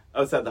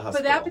 Outside the hospital.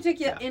 For that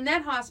particular... Yeah. In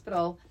that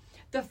hospital,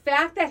 the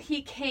fact that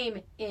he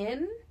came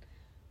in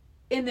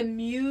and the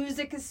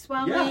music is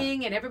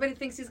swelling and everybody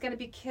thinks he's going to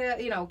be killed,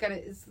 the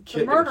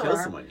murderer. Kill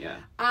someone,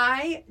 yeah.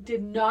 I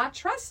did not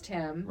trust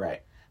him.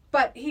 Right.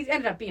 But he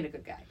ended up being a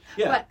good guy.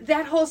 Yeah. But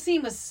that whole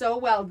scene was so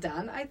well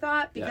done, I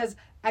thought, because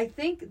I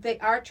think they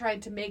are trying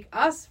to make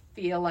us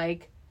feel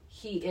like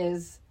he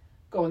is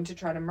going to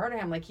try to murder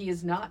him. Like he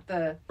is not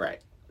the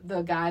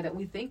guy that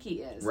we think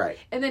he is. Right.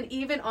 And then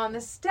even on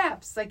the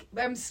steps, like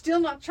I'm still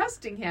not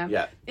trusting him.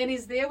 Yeah. And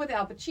he's there with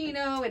Al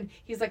Pacino and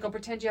he's like, oh,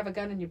 pretend you have a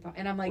gun in your pocket.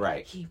 And I'm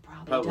like, he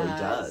probably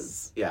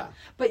does. Yeah.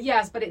 But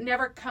it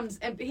never comes,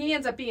 and he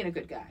ends up being a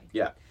good guy.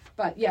 Yeah.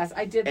 But yes,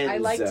 I did. I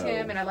liked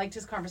him, and I liked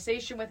his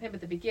conversation with him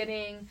at the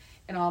beginning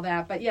and all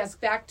that. But yes,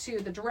 back to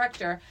the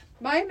director.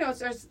 My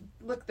notes are,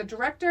 look, the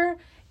director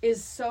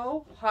is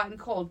so hot and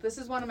cold. This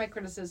is one of my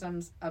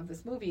criticisms of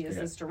this movie is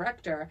this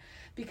director,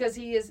 because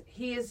he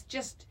is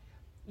just,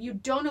 you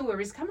don't know where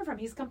he's coming from.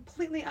 He's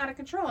completely out of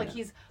control. Like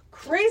he's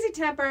crazy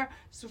temper,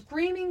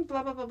 screaming,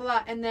 blah, blah, blah,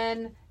 blah, and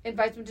then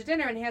invites him to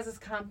dinner and he has this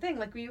calm thing,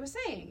 like what you were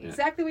saying.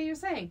 Exactly what you were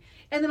saying.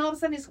 And then all of a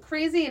sudden he's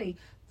crazy and he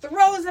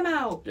throws him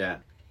out. Yeah.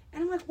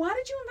 And I'm like, why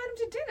did you invite him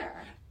to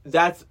dinner?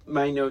 That's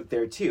my note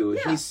there, too.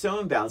 Yeah. He's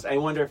so imbalanced. I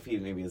wonder if he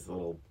maybe is a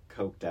little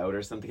coked out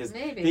or something. Because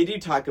they do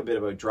talk a bit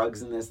about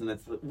drugs in this, and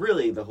that's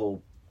really the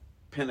whole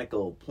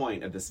pinnacle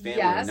point of this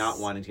family not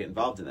wanting to get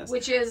involved in this.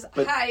 Which is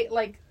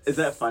Is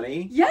that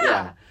funny?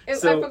 Yeah. I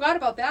forgot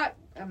about that.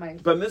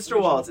 But Mr.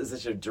 Waltz is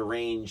such a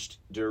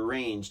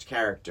deranged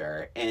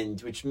character, and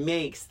which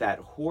makes that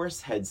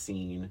horse head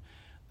scene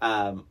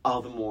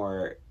all the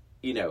more,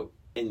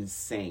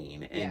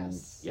 insane. And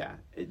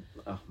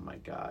oh my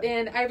God.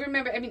 And I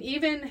remember, I mean,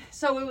 even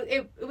so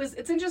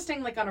it's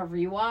interesting, like on a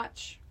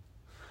rewatch,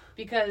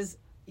 because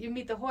you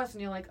meet the horse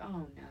and you're like,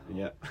 oh no.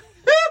 Yeah.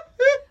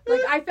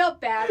 Like, I felt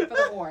bad for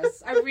the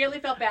horse. I really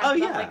felt bad. Oh,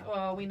 yeah. Like,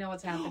 oh, we know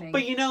what's happening.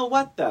 But you know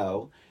what,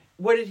 though?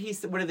 What did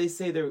they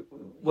say? He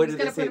was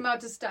going to put him out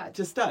to stud.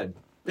 To stud.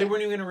 They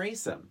weren't even going to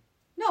race him.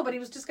 No, but he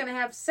was just going to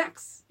have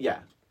sex. Yeah.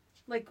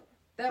 Like,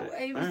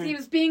 he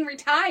was being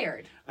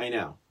retired. I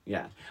know.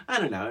 Yeah.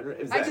 I don't know.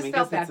 I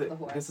felt bad for the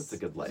horse. I guess it's a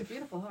good life. It's a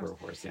beautiful horse. For a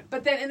horse, yeah.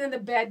 But then the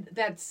bed,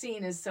 that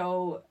scene is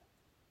so...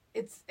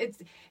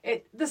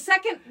 the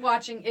second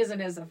watching isn't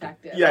as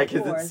effective. Yeah,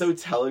 because it's so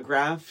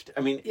telegraphed.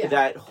 I mean,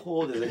 that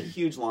whole, there's a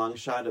huge long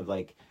shot of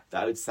like the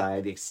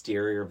outside, the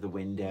exterior of the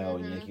window,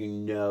 and like, you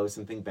know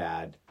something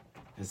bad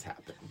has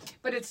happened.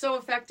 But it's so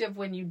effective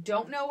when you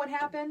don't know what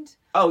happened.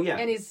 Oh yeah.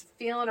 And he's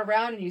feeling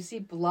around, and you see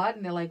blood,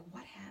 and they're like,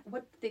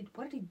 what did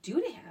he do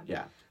to him?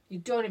 Yeah. You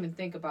don't even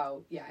think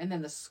about, and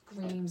then the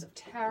screams of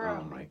terror.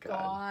 Oh my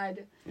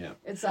God. Yeah.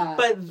 It's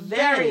a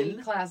very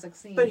classic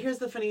scene. But here's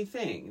the funny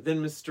thing.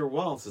 Then Mr.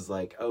 Waltz is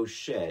like, oh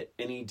shit.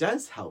 And he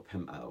does help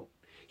him out.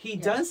 He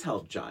does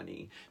help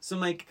Johnny. So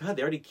I'm like, God,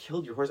 they already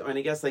killed your horse. I mean,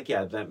 I guess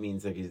that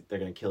means like they're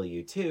going to kill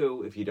you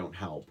too if you don't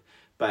help.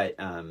 But,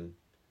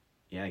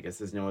 I guess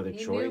there's no other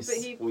choice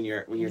when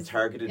you're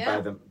targeted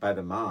by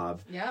the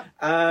mob. Yeah.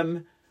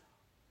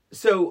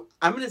 So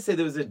I'm going to say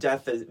there was a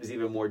death that was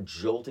even more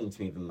jolting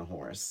to me than the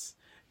horse,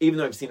 even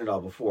though I've seen it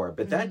all before.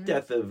 But that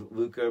death of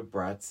Luca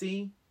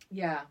Brasi.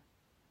 Yeah.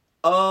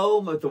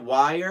 Oh, with the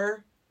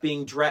wire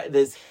being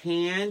his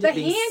hand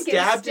being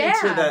stabbed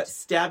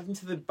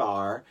into the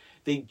bar.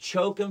 They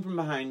choke him from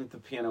behind with the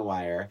piano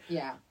wire.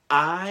 Yeah.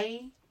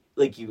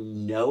 You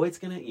know it's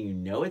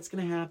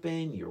gonna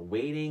happen. You're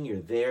waiting.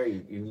 You're there.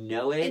 You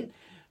know it. And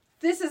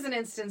this is an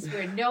instance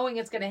where knowing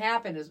it's going to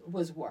happen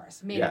was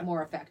worse, made it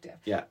more effective.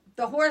 Yeah.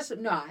 The horse,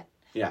 not.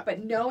 Yeah.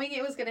 But knowing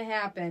it was going to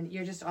happen,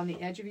 you're just on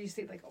the edge of your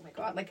seat, like, oh my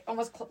God, like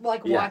almost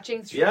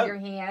watching through your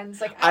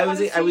hands. Like I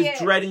was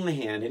dreading the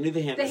hand. I knew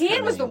the hand. The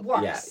hand was the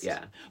worst.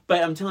 Yeah.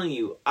 But I'm telling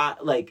you,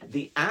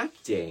 the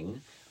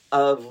acting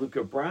of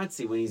Luca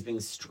Brasi when he's being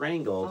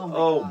strangled.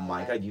 Oh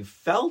my God, you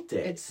felt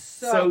it. It's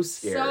so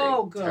scary,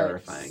 so good,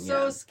 terrifying,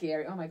 so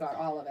scary. Oh my God,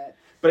 all of it.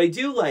 But I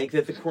do like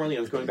that the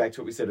Corleones, going back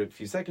to what we said a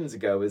few seconds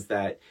ago, is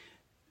that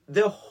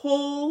the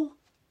whole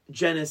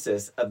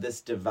genesis of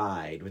this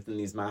divide within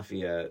this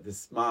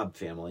mob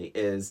family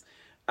is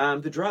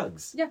the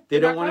drugs. Yeah, they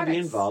don't want to be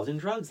involved in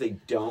drugs. They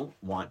don't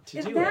want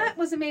to do it. That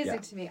was amazing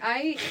to me.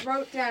 I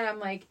wrote down, I'm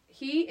like,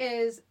 he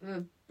is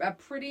a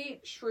pretty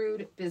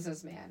shrewd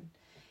businessman.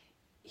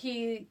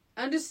 He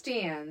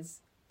understands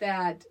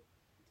that,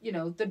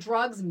 the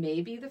drugs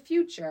may be the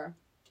future,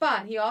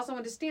 but he also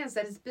understands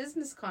that his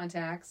business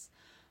contacts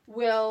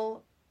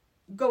will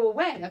go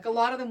away. Like, a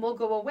lot of them will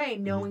go away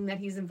knowing that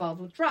he's involved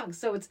with drugs.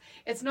 So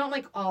it's not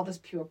like all this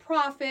pure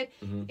profit.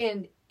 Mm-hmm.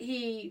 And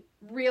he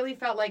really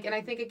felt like, and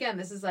I think, again,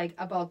 this is like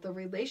about the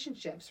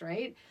relationships,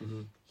 right?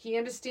 Mm-hmm. He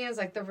understands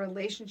like the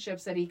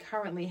relationships that he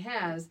currently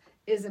has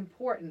is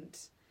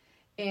important.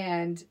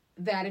 And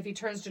that if he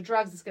turns to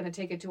drugs, it's going to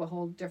take it to a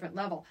whole different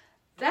level.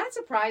 That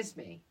surprised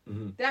me.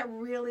 Mm-hmm. That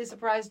really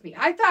surprised me.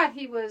 I thought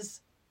he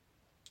was...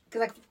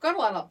 Because I forgot a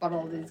lot about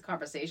all these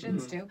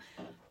conversations, too.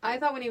 I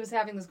thought when he was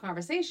having this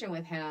conversation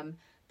with him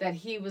that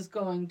he was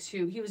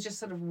just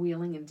sort of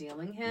wheeling and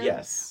dealing him.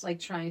 Yes.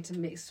 Like trying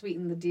to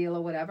sweeten the deal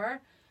or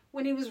whatever.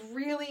 When he was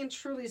really and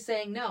truly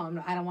saying,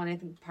 no, I don't want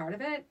anything part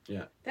of it.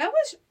 Yeah. That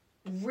was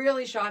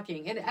really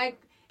shocking. And I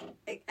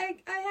had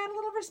a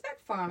little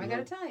respect for him, I got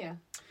to tell you.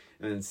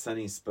 And then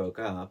Sonny spoke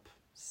up.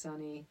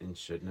 Sonny. And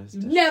shouldn't have.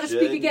 Never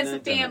speak against the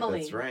family.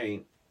 That's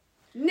right.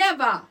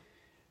 Never.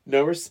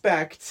 No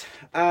respect.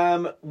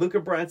 Luca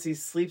Brasi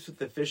sleeps with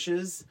the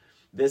fishes.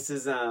 This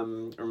is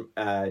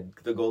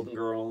the Golden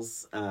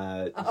Girls.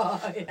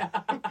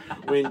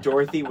 When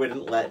Dorothy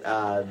wouldn't let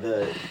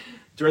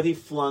Dorothy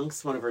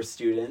flunks one of her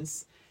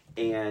students,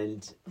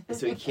 and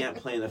so he can't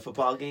play in the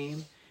football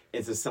game.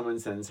 And so someone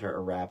sends her a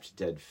wrapped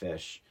dead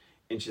fish,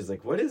 and she's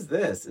like, "What is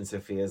this?" And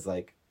Sophia's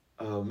like,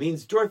 "Oh, it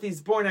means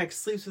Dorothy's Bornak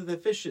sleeps with the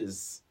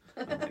fishes."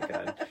 Oh my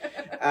God.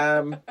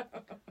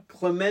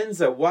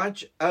 Clemenza,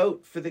 watch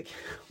out for the...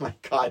 Oh my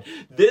God.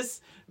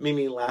 This made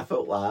me laugh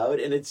out loud,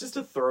 and it's just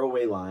a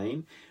throwaway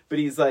line. But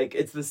he's like,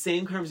 it's the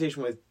same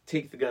conversation with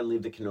take the gun,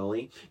 leave the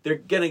cannoli. They're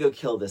going to go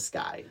kill this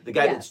guy. The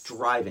guy that's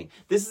driving.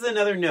 This is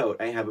another note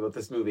I have about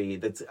this movie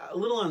that's a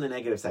little on the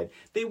negative side.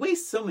 They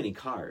waste so many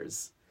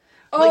cars.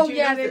 Oh,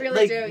 like, they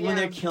really do, When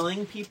they're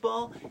killing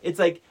people, it's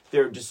like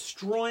they're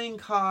destroying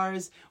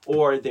cars,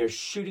 or they're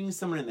shooting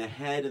someone in the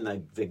head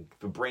and the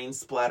brain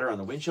splatter on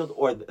the windshield,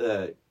 or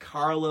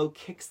Carlo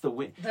kicks the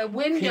window.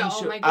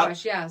 Oh my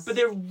gosh, yes. But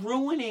they're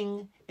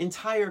ruining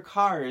entire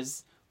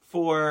cars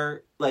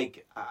for,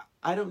 like,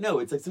 I don't know.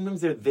 It's like sometimes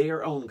they're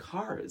their own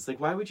cars. Like,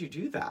 why would you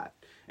do that?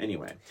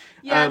 Anyway.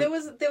 Yeah, there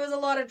was a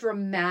lot of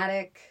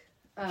dramatic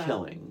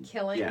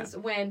killings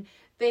when...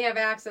 They have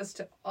access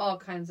to all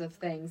kinds of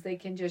things. They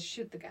can just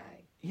shoot the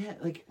guy. Yeah,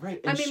 like,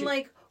 right. I mean,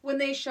 like, when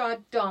they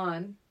shot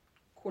Don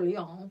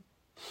Corleone.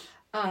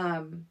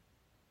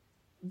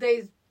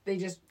 They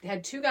just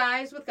had two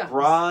guys with guns.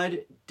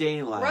 Broad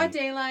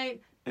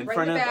daylight. In right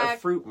front in of back, a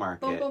fruit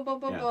market. Boom, boom, boom,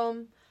 boom,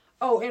 boom.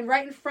 Oh, and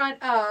right in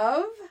front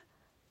of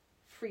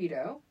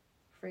Fredo.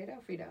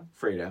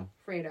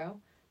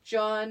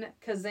 John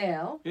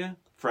Cazale. Yeah.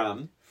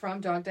 From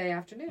Dog Day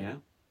Afternoon. Yeah.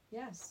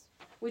 Yes.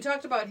 We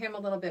talked about him a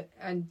little bit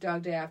on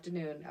Dog Day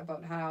Afternoon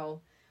about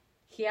how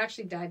he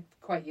actually died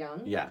quite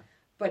young. Yeah.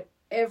 But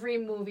every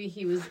movie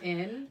he was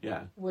in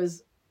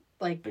was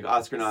like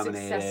Oscar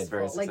nominated,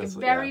 very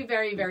successful. Like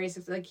very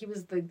successful. Like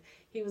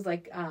he was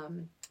like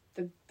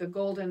the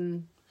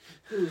golden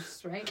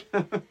goose, right?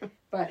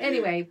 But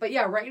anyway,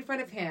 right in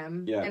front of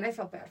him. Yeah. And I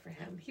felt bad for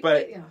him.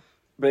 But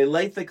I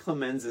like that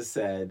Clemenza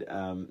said,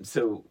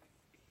 so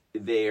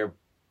they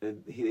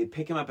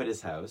pick him up at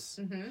his house,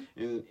 and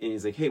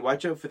he's like, "Hey,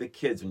 watch out for the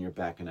kids when you're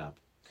backing up."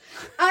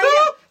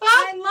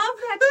 I love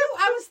that too.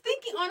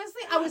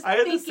 I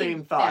had the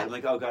same thought. I'm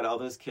like, oh god, all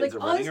those kids are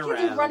running around.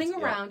 Kids are running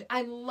around.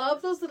 I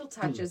love those little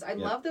touches. I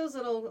love those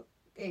little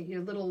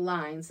little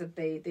lines that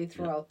they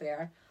throw out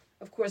there.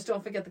 Of course,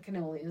 don't forget the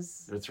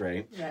cannolis. That's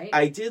right. Right.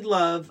 I did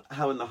love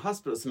how in the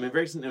hospital. So my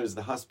very recent note was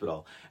the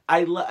hospital.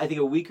 I think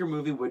a weaker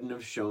movie wouldn't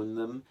have shown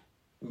them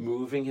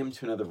moving him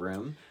to another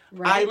room.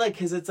 Right.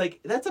 Because it's like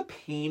that's a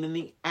pain in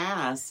the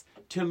ass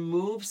to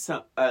move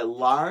a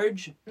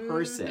large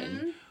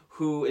person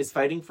who is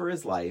fighting for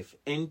his life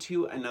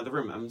into another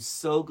room. I'm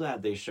so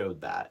glad they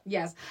showed that.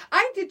 Yes,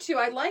 I did too.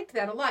 I liked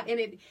that a lot, and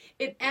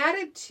it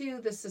added to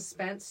the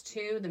suspense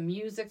too. The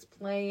music's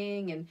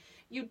playing, and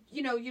you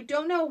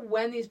don't know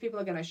when these people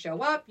are going to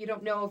show up. You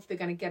don't know if they're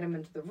going to get him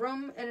into the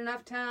room in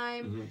enough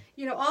time.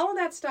 All of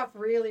that stuff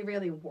really,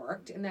 really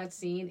worked in that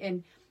scene,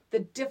 and the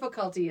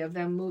difficulty of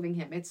them moving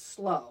him. It's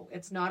slow.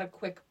 It's not a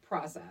quick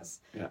process.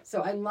 Yeah.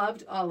 So I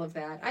loved all of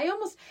that.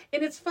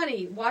 And it's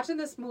funny watching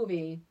this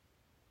movie.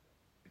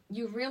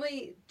 You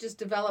really just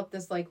develop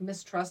this like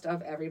mistrust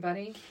of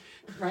everybody,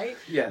 right?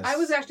 Yes. I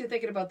was actually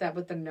thinking about that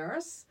with the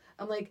nurse.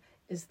 I'm like,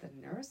 is the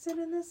nurse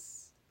in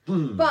this?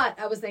 But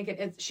I was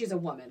thinking, she's a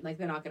woman. Like,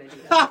 they're not going to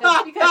do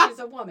that because she's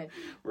a woman.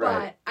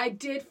 Right. But I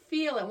did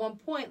feel at one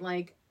point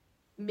like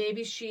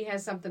maybe she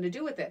has something to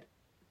do with it.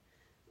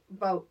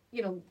 About,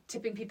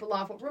 tipping people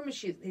off what room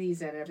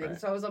he's in and everything. Right.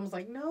 So I was almost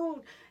like,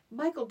 no,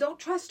 Michael, don't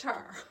trust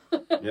her.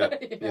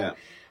 Yeah.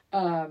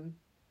 Yeah.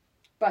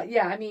 But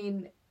yeah, I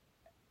mean,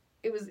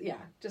 it was,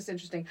 just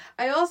interesting.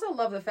 I also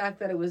love the fact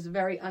that it was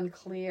very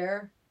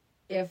unclear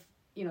if,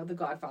 the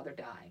Godfather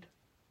died.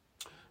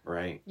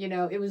 Right.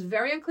 It was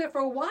very unclear for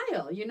a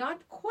while. You're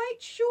not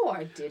quite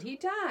sure. Did he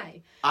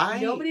die?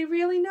 Nobody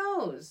really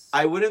knows.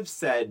 I would have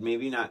said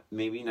maybe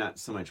not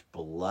so much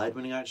blood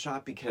when he got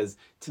shot, because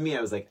to me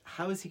I was like,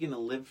 how is he going to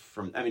live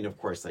from? I mean, of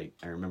course, I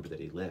remember that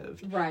he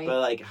lived. Right. But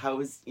like, how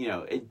is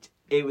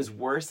it was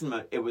worse than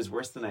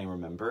I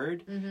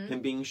remembered him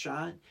being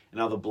shot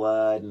and all the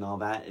blood and all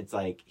that. It's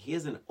like he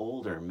is an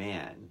older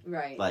man.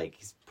 Right. Like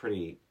he's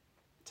pretty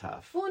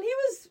tough. Well, and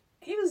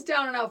he was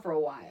down and out for a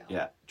while.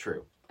 Yeah.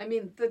 True. I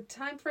mean, the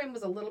time frame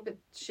was a little bit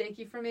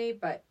shaky for me,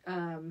 but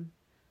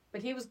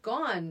he was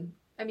gone.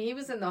 I mean, he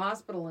was in the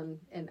hospital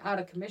and out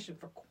of commission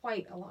for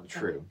quite a long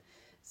time. True.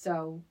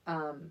 So,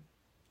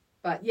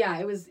 but yeah,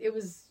 it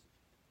was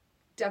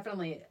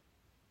definitely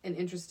an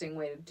interesting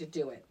way to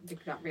do it.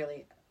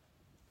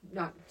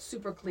 Not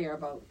super clear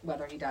about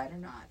whether he died or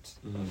not.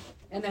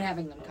 And then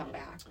having them come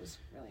back was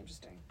really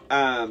interesting.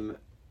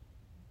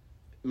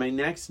 My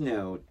next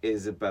note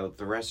is about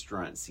the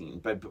restaurant scene,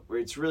 but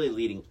it's really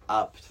leading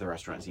up to the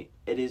restaurant scene.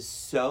 It is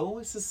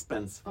so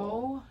suspenseful.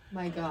 Oh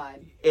my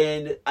God.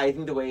 And I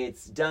think the way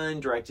it's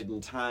done, directed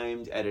and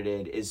timed,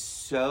 edited, is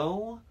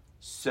so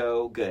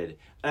good.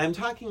 And I'm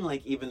talking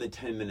like even the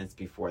 10 minutes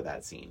before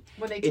that scene.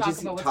 When they talk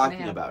about what's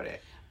talking about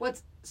it.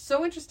 What's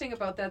so interesting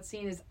about that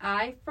scene is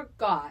I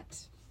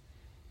forgot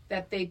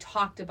that they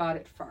talked about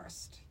it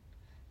first.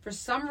 For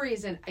some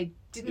reason, I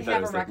didn't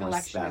have a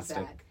recollection of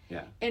that.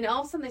 Yeah. And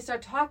all of a sudden they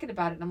start talking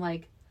about it and I'm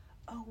like,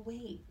 oh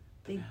wait,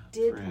 they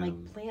did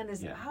like plan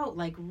this out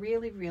like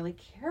really, really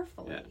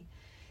carefully. Yeah.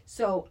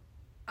 So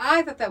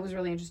I thought that was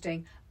really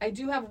interesting. I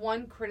do have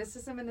one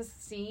criticism in this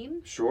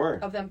scene. Sure.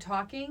 Of them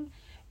talking.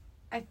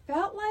 I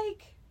felt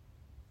like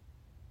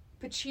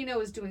Pacino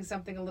was doing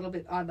something a little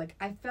bit odd. Like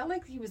I felt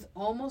like he was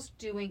almost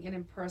doing an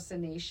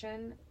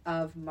impersonation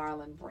of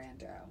Marlon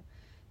Brando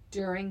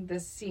during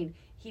this scene.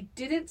 He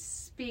didn't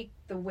speak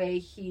the way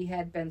he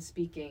had been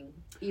speaking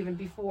even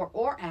before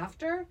or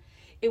after.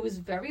 It was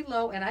very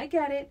low, and I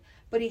get it,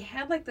 but he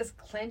had like this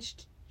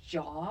clenched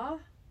jaw.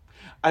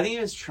 I think he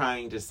was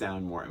trying to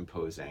sound more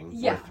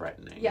imposing, more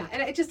threatening. Yeah,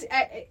 and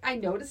I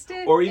noticed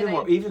it. Or even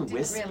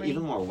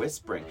more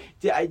whispering.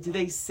 Did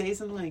they say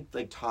something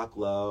like talk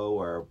low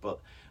or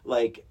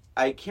like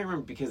I can't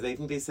remember, because I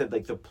think they said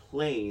like the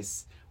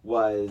place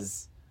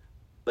was.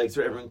 Like,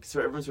 so everyone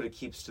sort of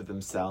keeps to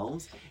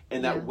themselves,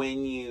 and that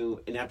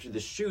and after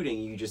the shooting,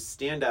 you just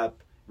stand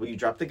up, you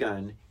drop the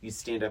gun, you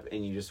stand up,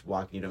 and you just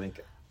walk, and you don't make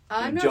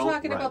I'm not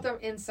talking about the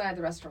inside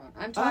the restaurant.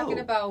 I'm talking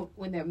about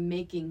when they're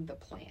making the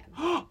plan.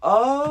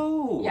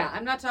 Oh. Yeah,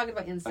 I'm not talking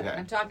about inside. Okay.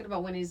 I'm talking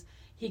about when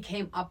he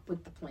came up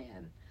with the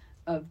plan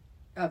of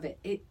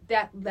it.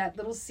 That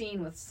little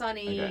scene with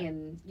Sonny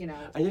and, you know.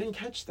 I didn't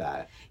catch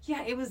that.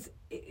 Yeah, it was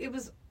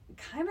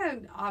kind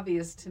of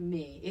obvious to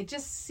me. It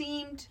just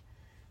seemed,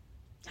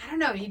 I don't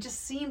know, he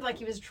just seemed like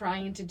he was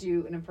trying to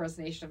do an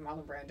impersonation of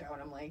Marlon Brando,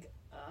 and I'm like,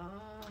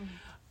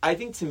 I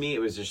think to me it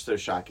was just so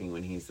shocking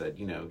when he said,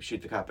 you know,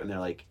 shoot the cop, and they're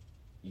like,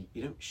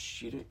 you don't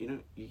shoot it,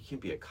 you can't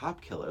be a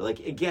cop killer. Like,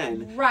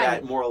 again,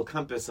 that moral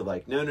compass of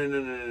like, no,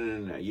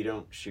 you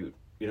don't shoot,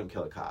 you don't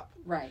kill a cop.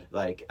 Right.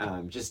 Like,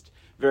 just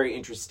very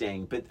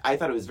interesting. But I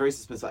thought it was very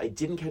suspenseful. I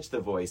didn't catch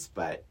the voice,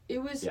 but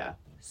it was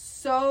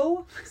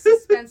so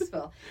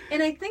suspenseful.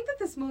 And I think that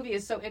this movie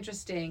is so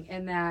interesting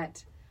in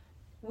that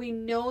we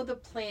know the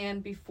plan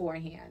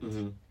beforehand.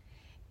 Mm-hmm.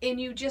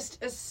 And you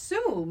just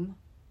assume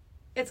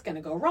it's going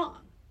to go wrong.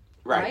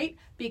 Right?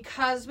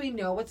 Because we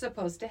know what's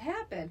supposed to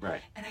happen.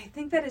 Right. And I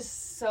think that is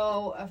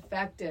so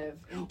effective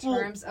in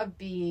terms of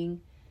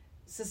being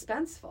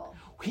suspenseful.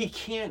 He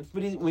can't,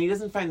 but when he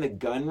doesn't find the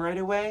gun right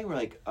away, we're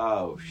like,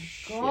 oh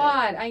shit.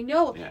 God, I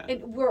know. Yeah.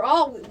 And we're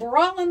all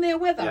in there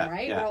with him,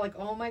 right? Yeah. We're like,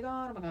 oh my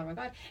God.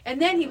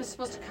 And then he was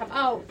supposed to come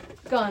out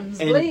guns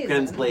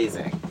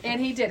blazing.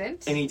 And he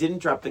didn't. And he didn't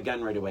drop the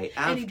gun right away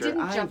after and he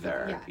didn't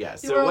either. Yeah.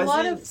 So there were a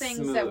lot of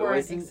things that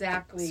weren't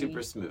exactly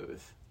super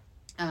smooth.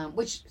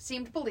 Which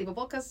seemed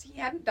believable because he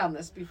hadn't done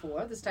this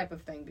type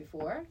of thing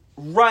before.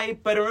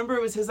 Right, but remember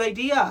it was his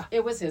idea.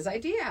 It was his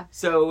idea.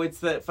 So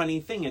it's that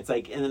funny thing. It's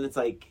like, and then it's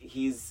like,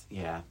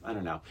 I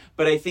don't know.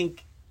 But I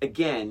think,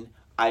 again,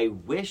 I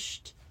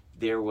wished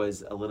there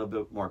was a little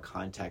bit more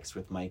context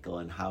with Michael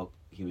and how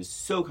he was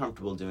so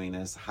comfortable doing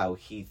this, how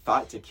he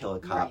thought to kill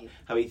a cop,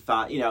 how he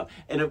thought,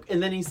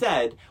 and then he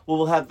said, well,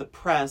 we'll have the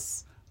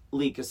press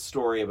leak a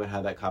story about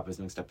how that cop was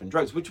mixed up in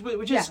drugs, which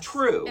is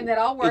true. And that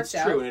all worked out.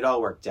 It's true, and it all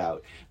worked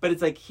out. But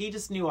it's like, he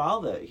just knew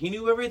he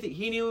knew everything.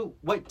 He knew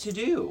what to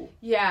do.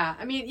 Yeah.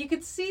 I mean, you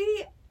could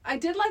see, I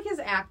did like his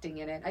acting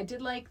in it. I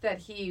did like that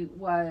he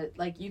was,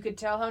 like, you could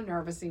tell how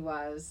nervous he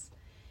was.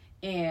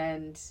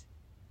 And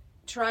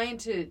trying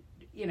to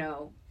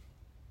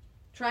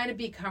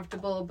be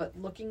comfortable, but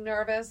looking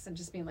nervous and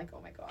just being like,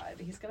 oh my God,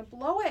 he's going to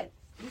blow it.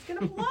 He's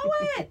going to blow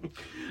it.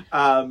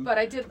 But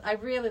I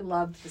really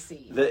loved the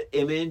scene. The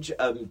image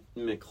of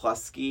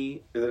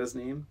McCluskey, is that his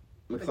name?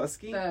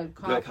 McCluskey?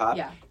 The cop,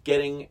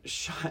 getting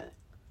shot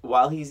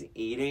while he's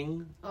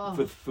eating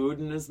with food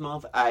in his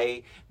mouth.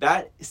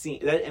 That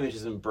image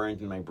has been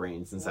burned in my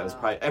brain since I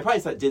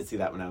probably did see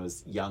that when I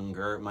was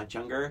much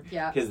younger.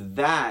 Yeah. Because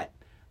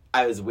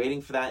I was waiting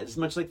for that. It's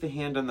much like the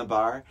hand on the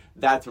bar.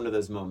 That's one of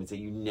those moments that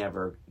you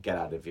never get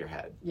out of your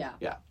head. Yeah.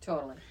 Yeah.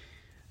 Totally.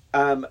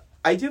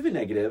 I do have a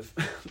negative.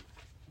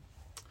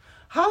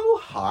 How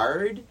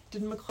hard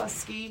did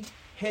McCluskey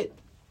hit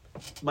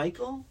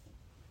Michael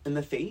in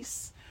the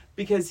face?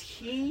 Because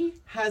he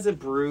has a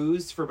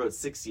bruise for about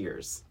 6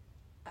 years.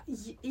 I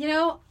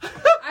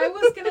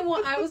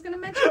was gonna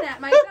mention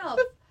that myself.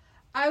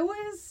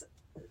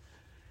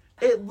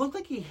 It looked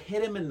like he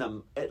hit him in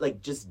the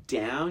just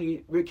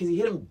down, because he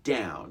hit him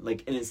down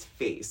like in his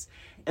face,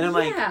 and I'm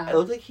like, it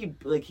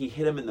looked like he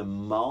hit him in the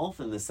mouth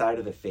and the side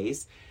of the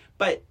face.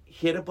 But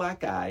he had a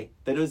black eye,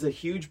 then it was a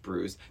huge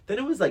bruise, then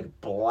it was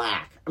like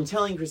black. I'm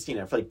telling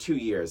Christina, for like 2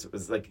 years, it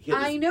was like he had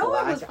this I know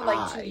black it was for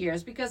like 2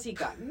 years because he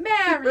got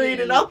married.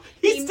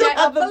 He still met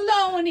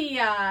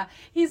Apollonia.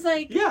 He's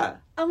like, yeah.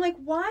 I'm like,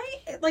 why?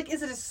 Like,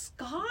 is it a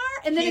scar?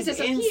 And then he's it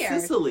disappeared. in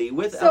Sicily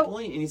with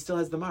Apollonia, and he still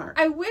has the mark.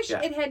 I wish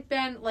it had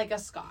been like a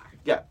scar.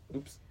 Yeah.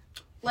 Oops.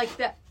 Like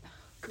that.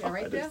 Yeah,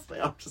 right there.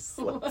 I'm just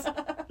slipped.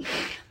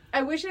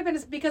 I wish it had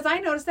been because I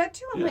noticed that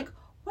too. I'm like,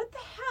 what the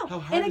hell? How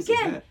hard is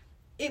it?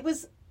 It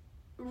was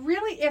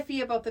really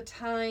iffy about the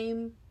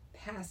time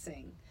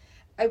passing.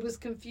 I was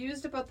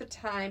confused about the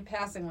time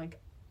passing. Like,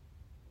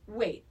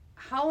 wait,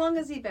 how long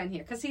has he been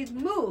here? Because he'd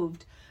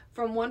moved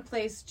from one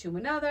place to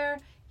another.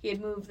 He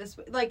had moved this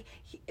way, like,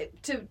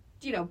 to,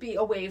 be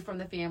away from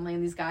the family.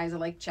 And these guys are,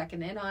 like,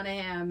 checking in on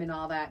him and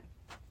all that.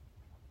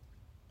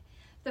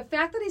 The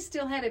fact that he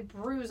still had a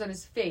bruise on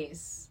his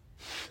face,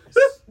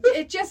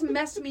 it just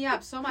messed me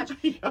up so much.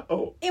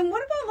 And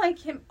what about, like,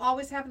 him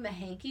always having the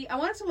hanky? I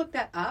wanted to look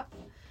that up.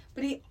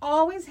 But he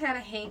always had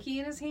a hanky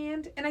in his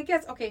hand. And I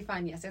guess, okay,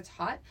 fine, yes, it's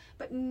hot.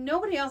 But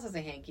nobody else has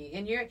a hanky.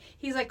 And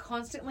he's like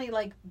constantly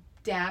like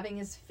dabbing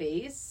his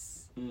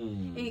face.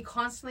 And he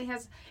constantly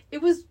has...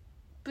 It was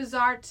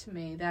bizarre to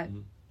me, that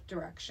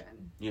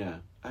direction. Yeah.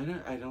 I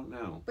don't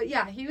know. But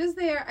yeah, he was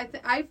there.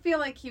 I feel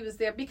like he was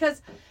there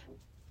because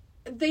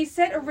they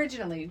said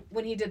originally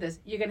when he did this,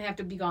 you're going to have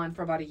to be gone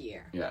for about a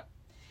year. Yeah.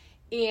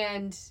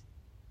 And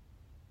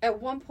at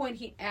one point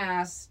he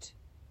asked...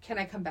 Can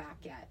I come back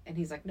yet? And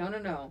he's like, no,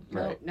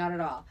 not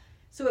at all.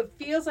 So it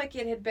feels like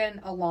it had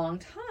been a long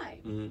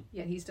time,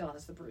 yet he still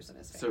has the bruise in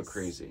his face. So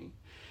crazy.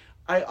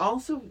 I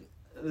also,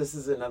 this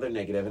is another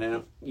negative, and I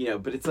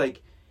don't, but it's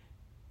like,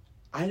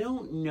 I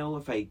don't know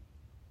if I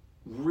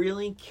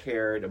really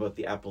cared about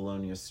the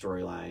Apollonia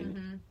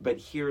storyline, but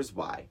here's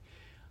why.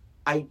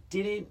 I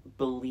didn't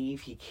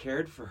believe he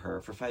cared for her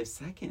for 5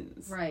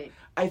 seconds. Right.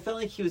 I felt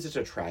like he was just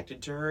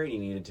attracted to her and he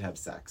needed to have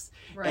sex.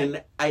 Right.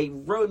 And I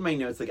wrote in my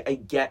notes, like, I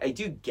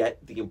do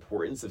get the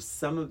importance of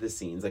some of the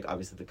scenes. Like,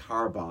 obviously the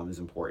car bomb is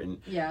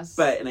important. Yes.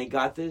 And I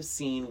got the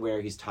scene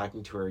where he's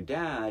talking to her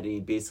dad and he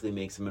basically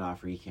makes him an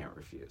offer he can't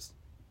refuse.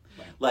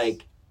 Right.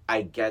 Like,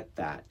 I get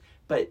that.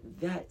 But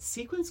that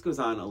sequence goes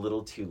on a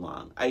little too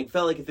long. I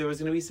felt like if there was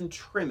going to be some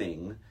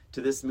trimming to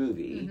this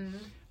movie...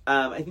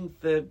 I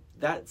think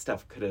that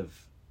stuff could have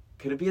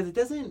because it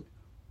doesn't.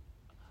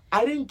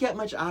 I didn't get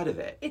much out of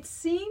it. It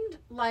seemed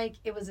like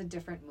it was a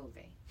different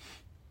movie.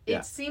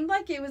 It seemed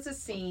like it was a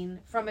scene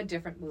from a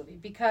different movie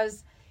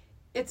because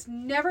it's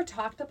never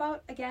talked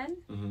about again.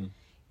 Mm-hmm.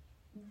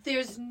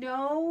 There's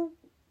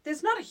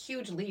not a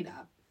huge lead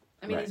up.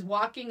 I mean, he's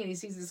walking and he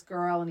sees this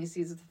girl and he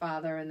sees his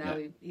father and now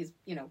he's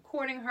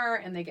courting her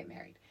and they get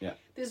married. Yeah.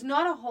 There's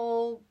not a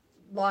whole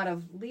lot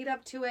of lead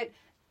up to it.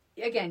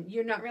 Again,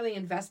 you're not really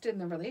invested in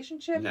the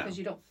relationship because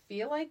you don't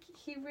feel like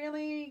he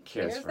really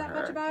cares that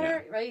much about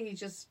her, right? He's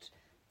just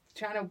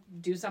trying to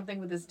do something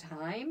with his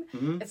time.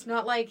 Mm-hmm. It's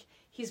not like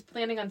he's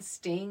planning on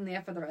staying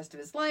there for the rest of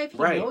his life. He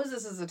knows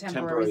this is a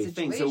temporary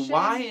situation. Thing. So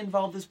why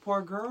involve this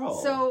poor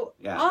girl? So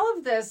all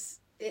of this,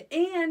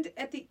 and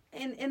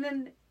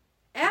then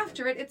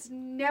after it, it's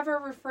never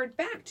referred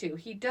back to.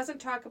 He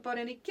doesn't talk about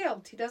any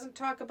guilt. He doesn't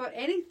talk about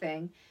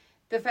anything.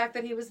 The fact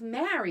that he was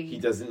married. He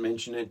doesn't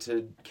mention it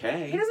to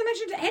Kay. He doesn't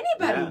mention it to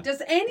anybody. Yeah.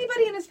 Does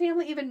anybody in his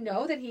family even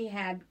know that he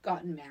had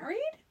gotten married?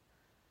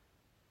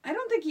 I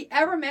don't think he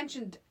ever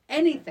mentioned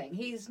anything.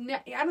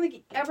 I don't think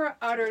he ever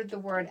uttered the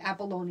word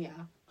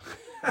Apollonia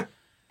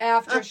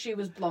after she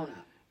was blown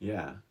up.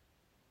 Yeah.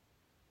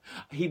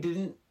 He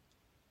didn't.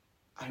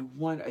 I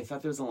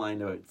thought there was a line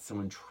that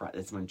someone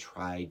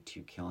tried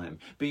to kill him.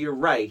 But you're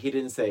right. He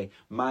didn't say,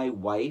 my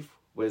wife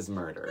was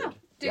murdered.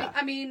 No.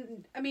 I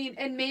mean,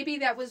 and maybe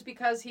that was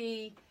because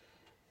he,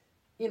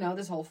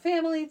 this whole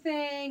family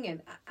thing,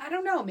 and I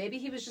don't know. Maybe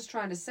he was just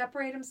trying to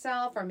separate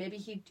himself, or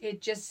maybe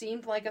it just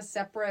seemed like a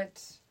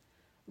separate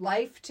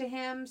life to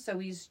him, so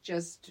he's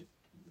just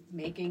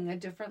making a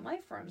different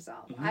life for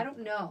himself. Mm-hmm. I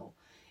don't know.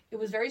 It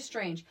was very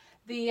strange.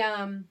 The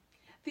other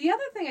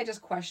thing I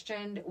just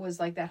questioned was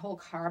like that whole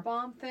car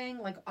bomb thing.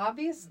 Like,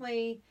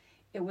 obviously,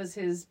 it was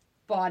his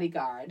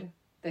bodyguard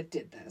that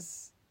did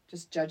this.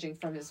 Just judging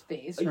from his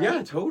face, right?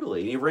 Yeah, totally.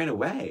 And he ran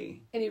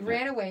away.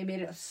 Made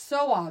it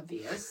so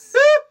obvious.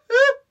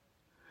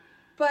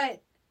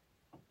 But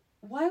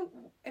why,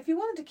 if you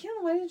wanted to kill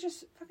him, why didn't you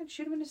just fucking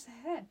shoot him in his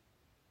head?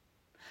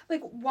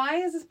 Like, why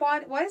is this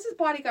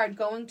bodyguard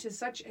going to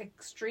such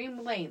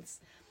extreme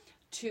lengths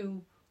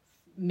to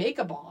make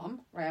a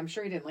bomb, right? I'm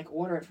sure he didn't,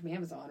 order it from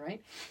Amazon,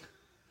 right?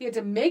 He had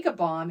to make a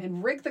bomb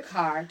and rig the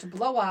car to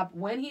blow up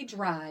when he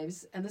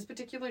drives, and this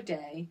particular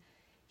day,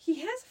 he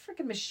has a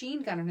freaking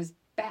machine gun on his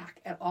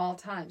back at all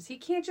times. He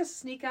can't just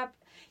sneak up.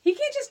 He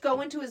can't just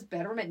go into his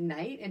bedroom at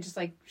night and just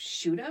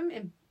shoot him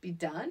and be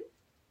done.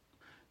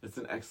 That's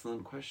an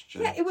excellent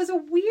question. Yeah, it was a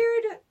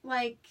weird,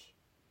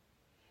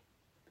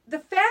 the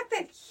fact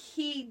that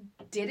he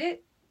did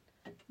it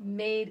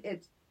made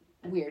it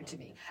weird to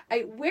me.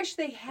 I wish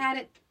they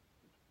hadn't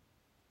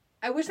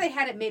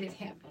made it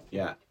him.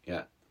 Yeah,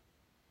 yeah.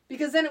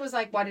 Because then it was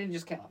why didn't you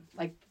just kill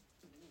him?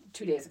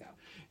 2 days ago.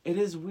 It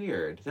is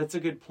weird. That's a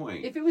good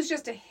point. If it was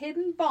just a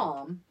hidden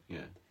bomb,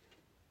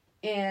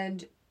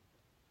 and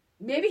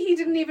maybe he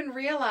didn't even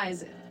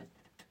realize it.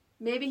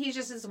 Maybe he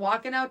just is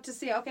walking out to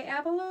see, okay,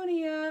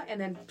 Apollonia, and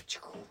then,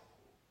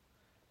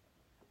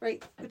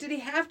 right? But did he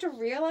have to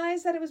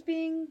realize that it was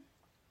being?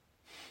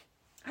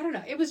 I don't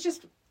know. It was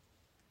just,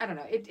 I don't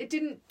know. It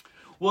didn't.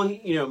 Well,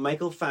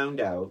 Michael found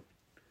out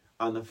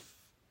on the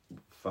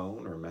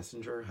phone or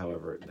messenger,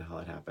 however the hell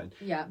it happened.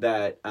 Yeah.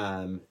 That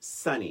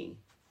Sonny.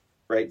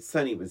 Right,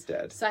 Sonny was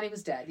dead. Sonny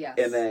was dead, yes.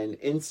 And then,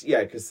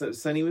 because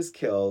Sonny was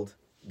killed,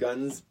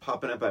 guns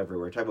popping up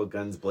everywhere. Talk about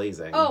guns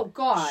blazing. Oh,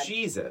 God.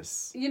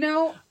 Jesus.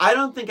 I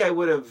don't think I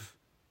would have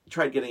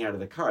tried getting out of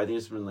the car. I think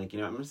it's been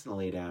I'm just going to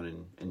lay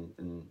down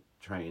and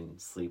try and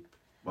sleep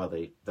while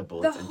the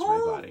bullets enter my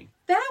body.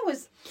 That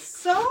was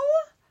so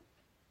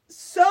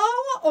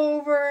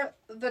over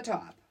the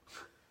top.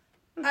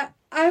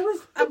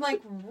 I'm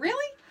like,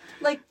 really?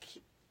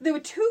 There were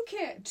two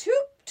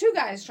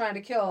guys trying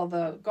to kill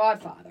the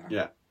Godfather.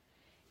 Yeah.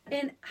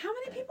 And how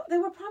many people? There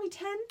were probably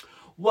 10,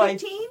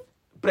 15?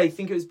 But I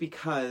think it was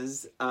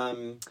because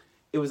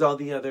it was all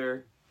the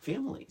other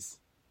families.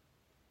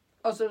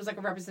 Oh, so it was a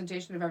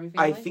representation of every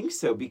family? I think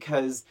so,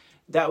 because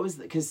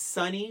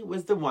Sonny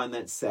was the one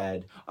that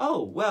said,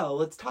 oh, well,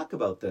 let's talk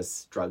about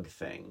this drug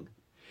thing.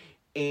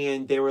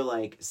 And they were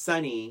like,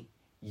 Sonny,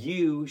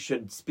 you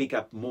should speak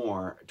up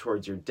more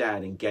towards your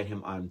dad and get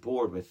him on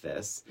board with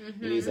this.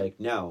 Mm-hmm. And he's like,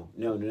 no.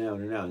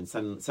 And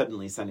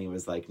suddenly Sonny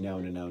was like, no.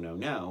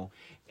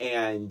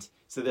 And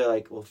so they're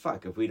like, well,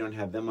 fuck, if we don't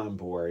have them on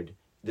board,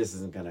 this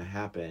isn't going to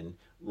happen.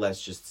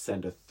 Let's just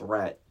send a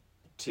threat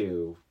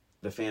to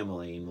the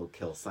family and we'll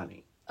kill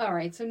Sonny. All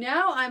right, so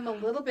now I'm a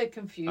little bit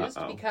confused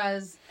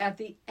because at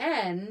the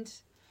end,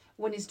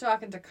 when he's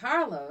talking to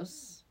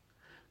Carlos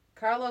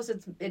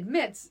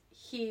admits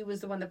he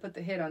was the one that put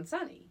the hit on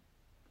Sonny.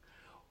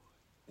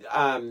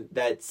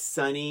 That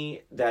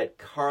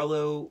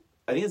Carlo,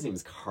 I think his name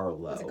is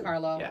Carlo. Is it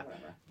Carlo? Yeah,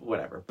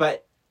 whatever.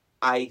 But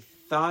I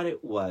thought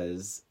it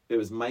was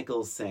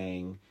Michael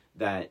saying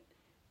that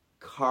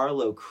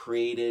Carlo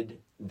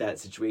created that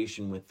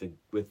situation with the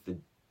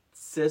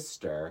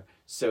sister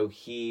so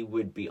he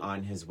would be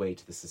on his way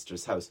to the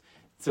sister's house.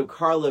 So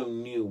Carlo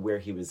knew where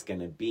he was going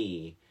to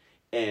be.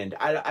 And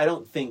I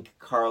don't think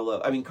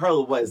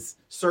Carlo was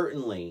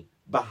certainly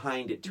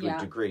behind it to a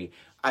degree.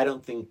 I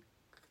don't think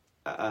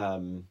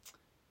Carlo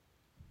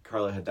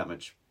had that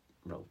much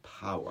real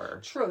power.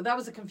 True. That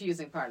was a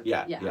confusing part of it.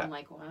 Yeah. I'm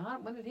like, well,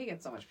 when did he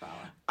get so much power?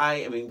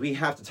 I mean, we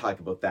have to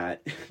talk about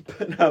that.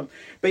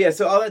 But yeah,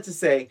 so all that to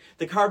say,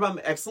 the car bomb,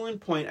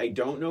 excellent point. I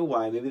don't know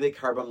why. Maybe the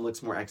car bomb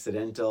looks more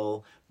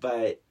accidental.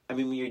 But, I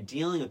mean, when you're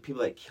dealing with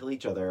people that kill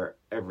each other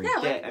every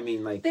day, I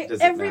mean, like, does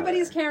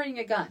everybody's it matter? carrying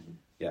a gun.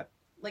 Yeah.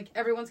 Like,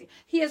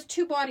 he has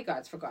 2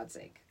 bodyguards, for God's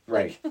sake.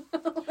 Right.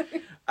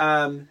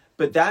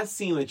 But that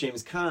scene with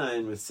James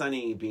Caan, with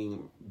Sonny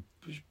being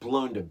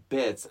blown to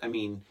bits, I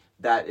mean,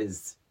 I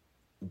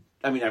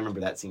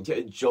remember that scene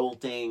too.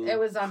 Jolting. It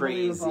was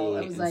unbelievable.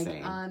 Crazy, it was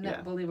insane. Like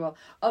unbelievable.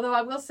 Yeah. Although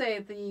I will say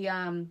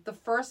the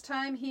first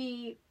time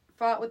he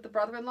fought with the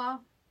brother-in-law,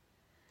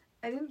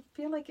 I didn't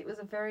feel like it was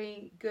a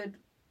very good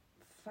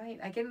fight.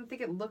 I didn't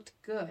think it looked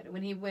good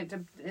when he went to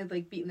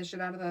beating the shit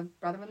out of the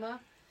brother-in-law.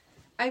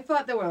 I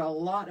thought there were a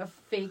lot of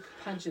fake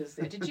punches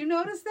there. Did you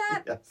notice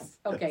that? Yes.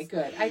 Okay,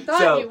 good. I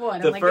thought you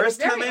would. The first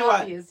time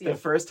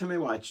I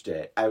watched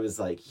it, I was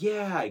like,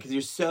 yeah, because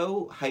you're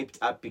so hyped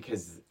up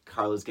because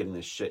Carlo's getting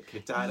the shit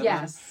kicked out of him.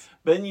 Yes.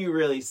 But then you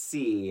really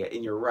see,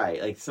 and you're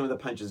right, like some of the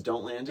punches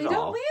don't land at all. They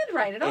don't land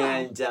right at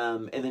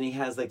all. And then he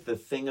has like the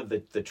thing of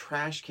the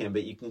trash can,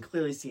 but you can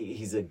clearly see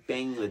he's like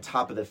banging the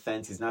top of the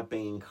fence. He's not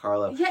banging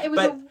Carlo. Yeah, it was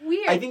a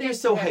weird I think you're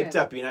so hyped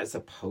up, you're not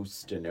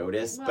supposed to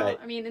notice. Well,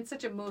 but I mean, in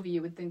such a movie,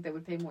 you would think they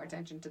would pay more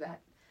attention to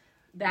that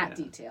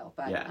detail.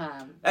 But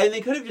and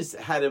they could have just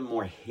had him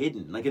more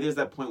hidden. Like there's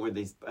that point where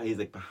he's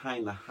like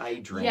behind the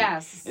hydrant.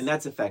 Yes. And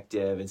that's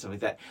effective and stuff like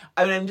that.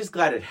 I mean, I'm just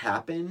glad it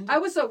happened. I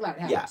was so glad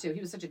it happened too. He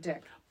was such a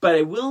dick. But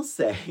I will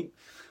say,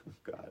 oh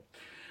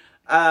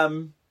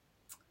God.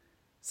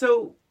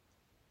 So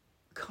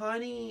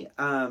Connie,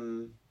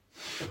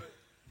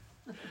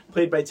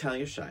 played by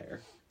Talia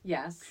Shire.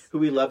 Yes. Who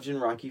we loved in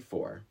Rocky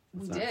IV.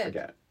 Let's not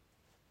forget.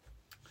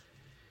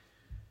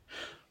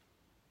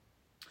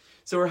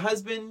 So her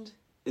husband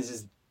is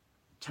just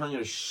telling her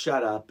to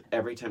shut up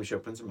every time she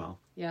opens her mouth.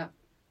 Yeah.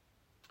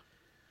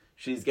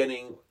 She is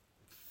getting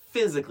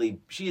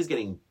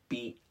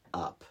beat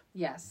up.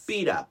 Yes.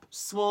 Beat up.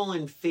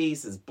 Swollen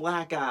faces,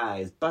 black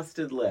eyes,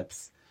 busted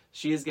lips.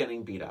 She is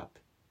getting beat up.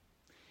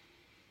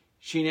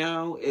 She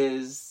now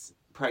is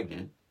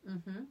pregnant.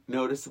 Mm-hmm.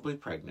 Noticeably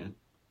pregnant.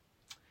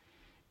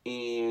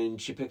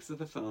 And she picks up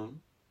the phone.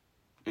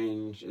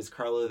 And is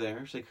Carlo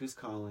there? She's like, who's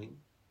calling?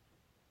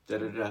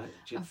 Da-da-da.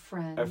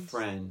 A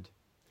friend.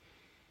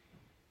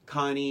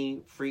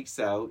 Connie freaks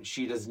out.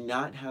 She does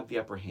not have the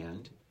upper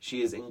hand.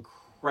 She is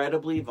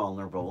incredibly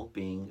vulnerable,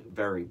 being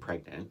very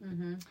pregnant.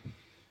 Mm-hmm.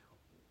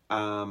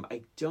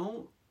 I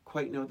don't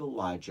quite know the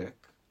logic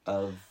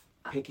of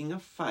picking a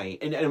fight.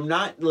 And I'm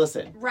not,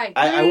 listen. Right.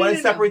 I want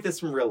to separate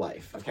this from real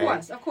life. Okay?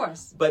 Of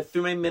course. But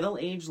through my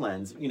middle-age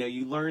lens,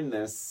 you learn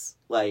this,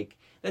 like,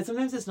 that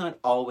sometimes it's not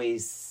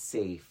always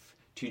safe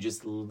to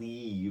just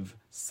leave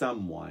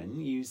someone.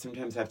 You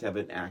sometimes have to have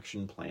an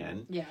action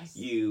plan. Yes.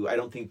 I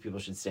don't think people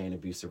should stay in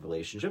abusive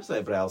relationships,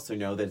 but I also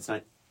know that it's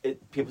not,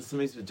 people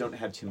sometimes don't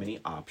have too many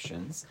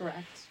options.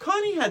 Correct.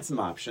 Connie had some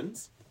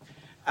options.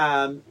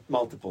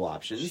 Multiple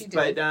options. She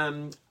did.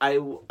 But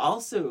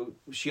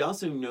she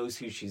also knows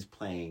who she's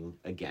playing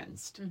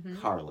against.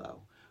 Mm-hmm.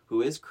 Carlo,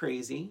 who is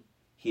crazy.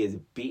 He has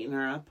beaten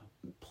her up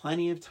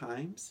plenty of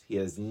times. He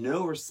has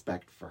no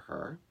respect for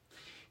her.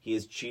 He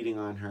is cheating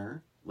on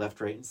her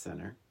left, right, and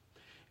center.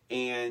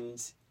 And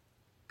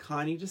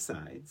Connie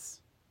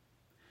decides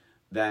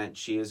that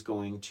she is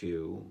going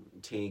to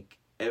take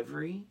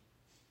every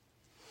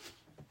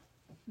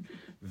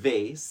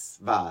vase,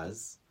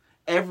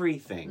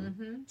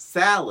 everything,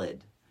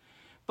 salad.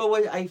 But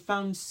what I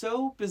found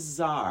so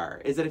bizarre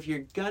is that if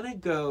you're gonna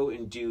go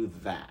and do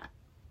that,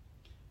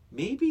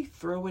 maybe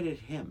throw it at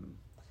him.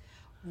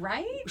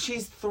 Right?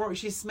 She's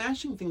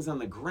smashing things on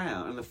the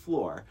ground, on the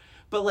floor.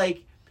 But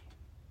like,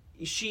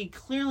 she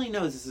clearly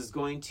knows this is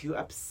going to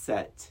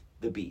upset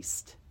the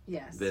beast.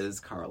 Yes. That is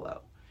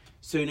Carlo.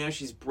 So now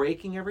she's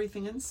breaking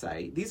everything in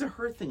sight. These are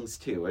her things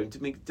too.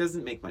 It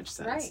doesn't make much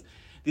sense. Right.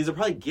 These are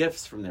probably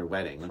gifts from their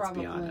wedding, let's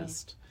be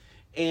honest.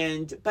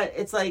 But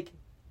it's like,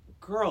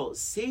 girl,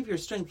 save your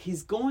strength.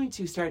 He's going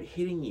to start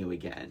hitting you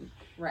again.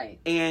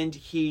 Right. And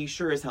he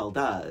sure as hell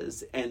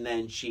does. And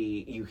then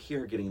you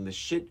hear her getting the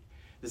shit.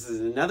 This is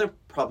another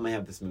problem I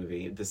have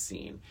with this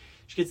scene.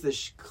 She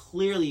gets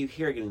clearly you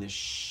hear her getting the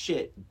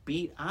shit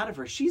beat out of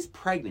her. She's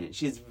pregnant.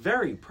 She's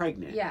very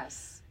pregnant.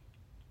 Yes.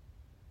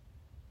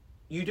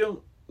 you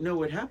don't know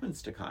what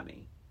happens to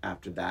Connie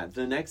after that.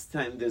 The next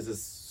time there's a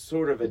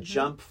sort of a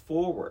jump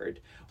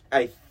forward.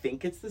 I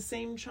think it's the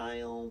same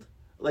child.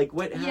 Like,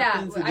 what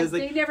happens? Yeah,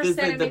 they never said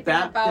anything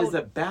about... There's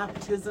a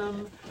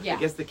baptism. Yeah. I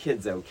guess the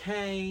kid's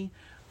okay.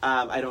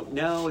 I don't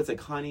know. It's like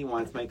Connie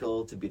wants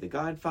Michael to be the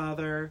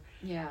Godfather.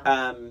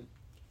 Yeah.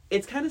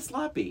 It's kind of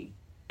sloppy.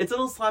 It's a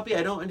little sloppy.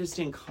 I don't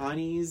understand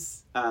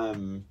Connie's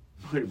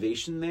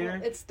motivation there.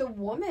 Well, it's the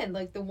woman.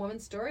 Like, the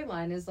woman's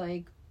storyline is,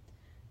 like,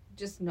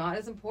 just not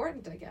as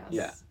important, I guess.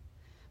 Yeah.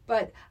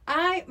 But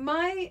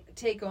my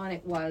take on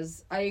it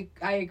was, I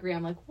agree.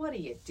 I'm like, what are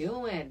you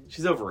doing?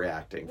 She's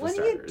overreacting. What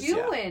are you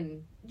doing?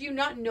 Yeah. Do you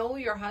not know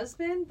your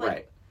husband? Like,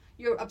 right.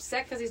 You're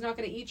upset because he's not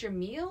going to eat your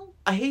meal?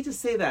 I hate to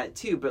say that,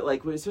 too, but,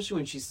 like, especially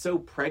when she's so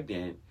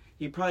pregnant,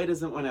 he probably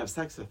doesn't want to have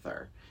sex with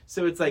her.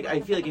 So it's like,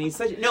 I feel like, and he's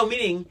such... No,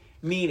 meaning,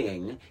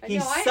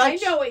 I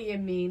know what you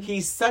mean.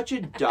 He's such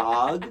a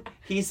dog.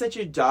 He's such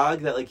a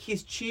dog that, like,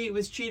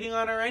 was cheating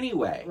on her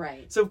anyway.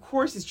 Right. So, of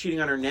course, he's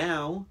cheating on her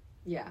now.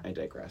 Yeah. I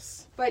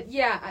digress. But,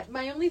 yeah,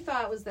 my only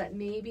thought was that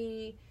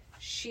maybe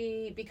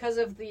because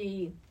of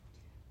the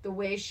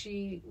way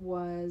she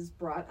was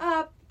brought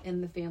up, in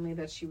the family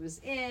that she was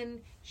in,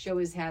 she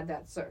always had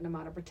that certain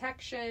amount of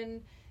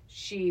protection.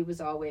 She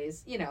was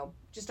always,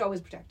 just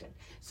always protected.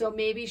 So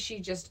maybe she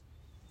just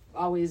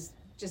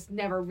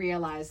never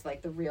realized,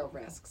 like, the real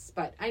risks.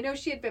 But I know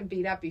she had been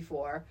beat up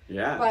before.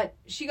 Yeah. But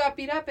she got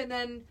beat up, and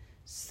then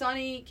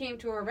Sonny came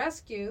to her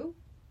rescue.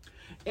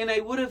 And I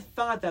would have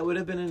thought that would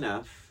have been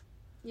enough.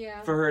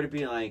 Yeah. For her to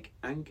be like,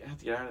 I have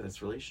to get out of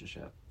this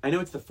relationship. I know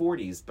it's the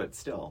 40s, but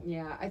still.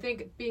 Yeah, I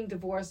think being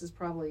divorced is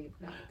probably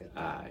not a good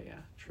thing. Yeah,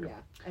 true.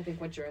 Yeah, I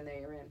think once you're in there,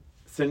 you're in.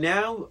 So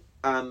now,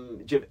 I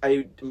feel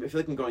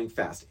like I'm going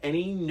fast.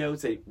 Any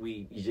notes that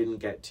you didn't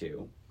get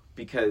to?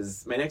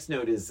 Because my next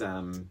note is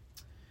the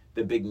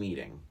big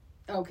meeting.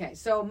 Okay,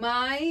 so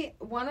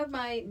one of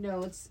my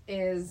notes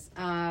is,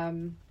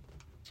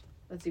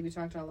 let's see, we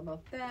talked all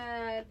about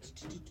that.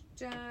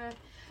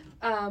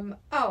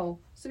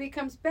 So he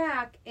comes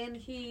back,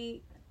 and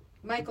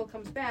Michael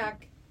comes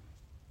back,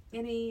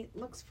 and he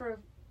looks for,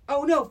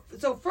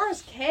 so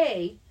first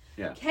Kay,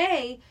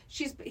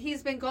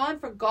 he's been gone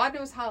for God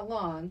knows how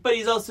long. But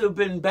he's also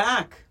been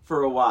back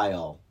for a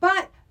while.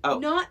 But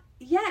not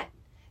yet.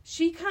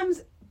 She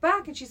comes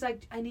back, and she's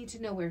like, I need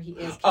to know where he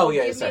is. Give me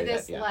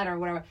this letter, or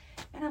whatever.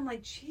 And I'm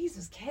like,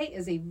 Jesus, Kay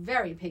is a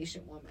very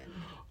patient woman.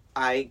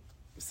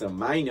 So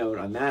my note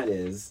on that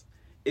is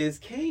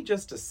Kay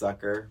just a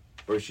sucker?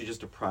 Or is she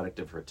just a product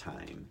of her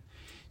time?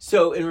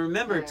 So, and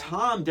remember,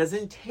 Tom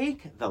doesn't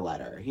take the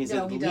letter. He's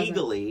like,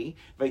 legally,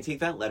 if I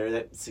take that letter,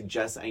 that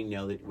suggests I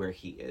know that where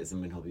he is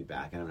and when he'll be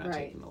back, and I'm not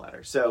taking the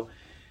letter. So,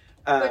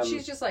 but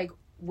she's just like,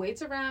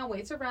 waits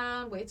around.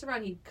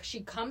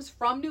 She comes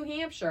from New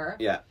Hampshire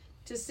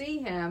to see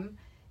him,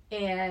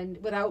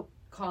 and without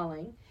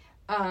calling.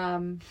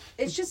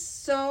 It's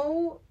just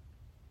so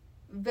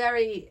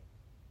very,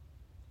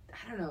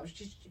 I don't know.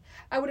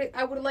 I would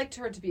have liked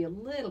her to be a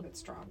little bit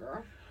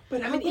stronger.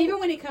 But even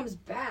when he comes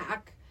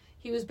back,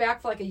 he was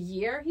back for like a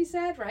year, he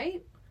said,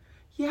 right?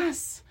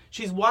 Yes.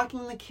 She's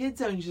walking the kids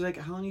out, and she's like,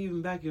 how long have you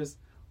been back? He goes,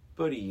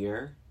 about a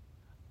year.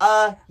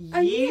 A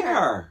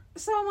year.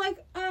 So I'm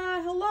like,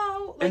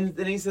 hello. Like, and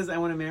then he says, I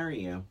want to marry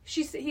you.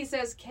 He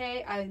says,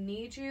 Kay, I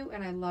need you,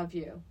 and I love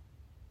you.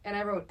 And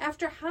I wrote,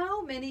 after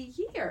how many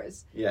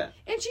years? Yeah.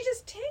 And she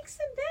just takes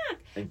him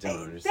back. I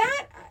don't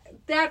understand.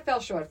 That fell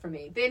short for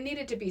me. There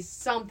needed to be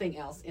something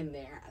else in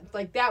there.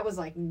 Like, that was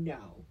like, no.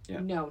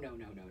 Yeah. No.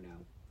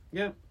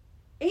 Yeah.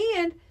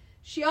 And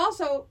she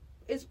also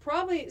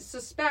probably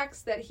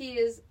suspects that he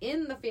is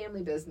in the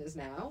family business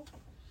now.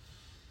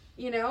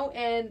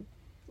 And,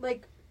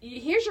 like,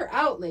 here's your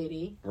out,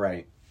 lady.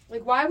 Right.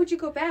 Like, why would you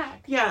go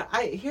back? Yeah,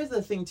 here's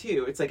the thing,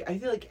 too. It's like, I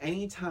feel like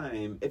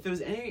if there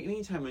was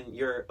any time when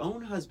your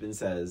own husband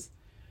says,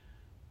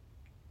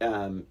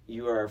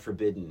 you are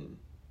forbidden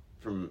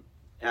from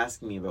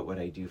asking me about what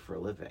I do for a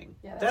living.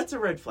 Yeah, that's a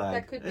red flag.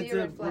 That could be a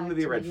red flag. Would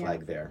be a red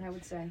flag there. I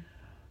would say.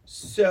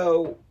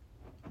 So,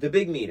 the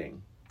big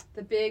meeting.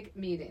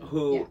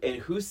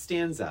 Who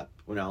stands up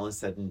when all is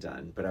said and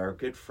done, but our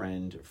good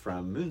friend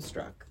from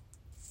Moonstruck.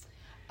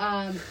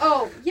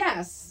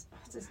 Yes.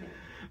 What's his name?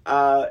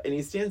 And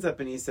he stands up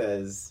and he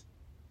says,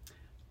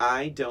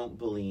 I don't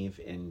believe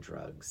in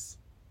drugs.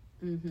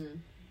 Mm-hmm.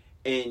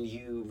 And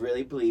you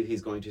really believe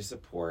he's going to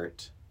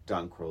support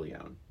Don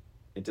Corleone.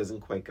 It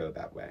doesn't quite go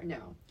that way.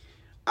 No.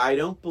 I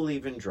don't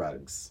believe in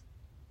drugs.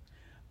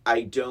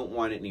 I don't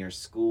want it near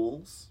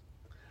schools.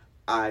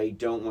 I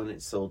don't want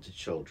it sold to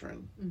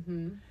children.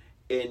 Mm-hmm.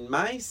 In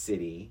my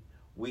city,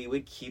 we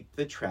would keep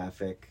the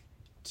traffic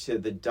to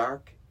the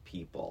dark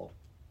people,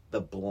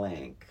 the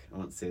blank. I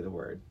won't say the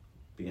word.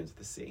 Begins with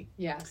the C.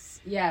 Yes.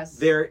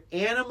 They're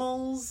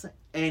animals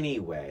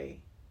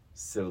anyway,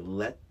 so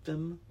let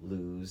them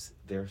lose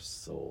their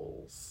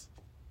souls.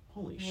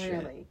 Holy shit.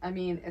 Really? I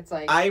mean, it's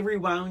like... I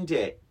rewound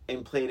it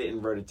and played it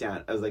and wrote it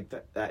down. I was like,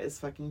 that is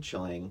fucking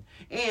chilling.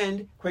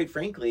 And, quite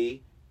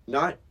frankly,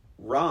 not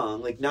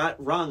wrong, like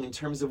not wrong in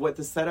terms of what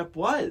the setup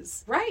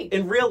was. Right.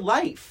 In real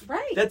life.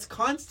 Right. That's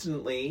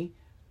constantly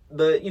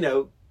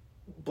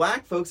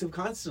Black folks have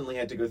constantly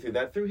had to go through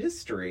that through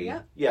history.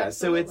 Yeah. Absolutely.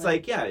 So it's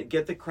like,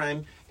 get the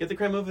crime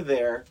over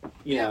there,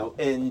 you know,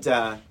 and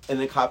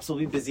the cops will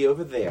be busy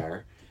over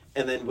there,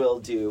 and then we'll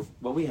do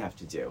what we have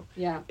to do.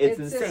 Yeah. It's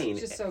insane.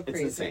 It's just so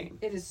crazy. It's insane.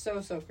 It is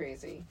so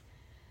crazy.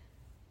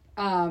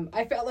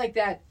 I felt like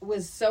that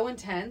was so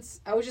intense.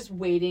 I was just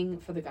waiting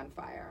for the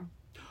gunfire.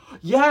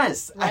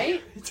 Yes.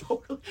 Right?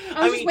 Totally.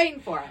 I was just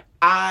waiting for it.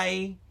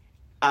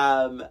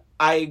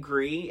 I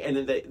agree,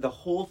 and the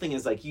whole thing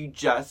is like you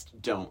just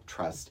don't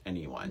trust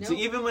anyone. Nope. So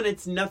even when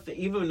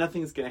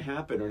nothing's going to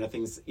happen or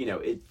nothing's, you know,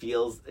 it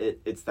feels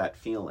it's that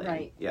feeling.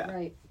 Right. Yeah.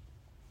 Right.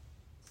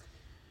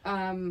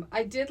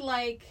 I did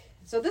like,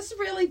 so this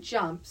really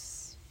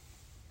jumps.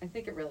 I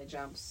think it really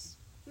jumps.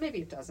 Maybe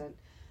it doesn't.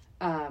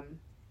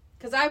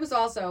 Because I was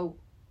also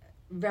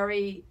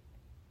very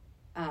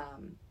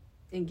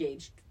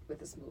engaged with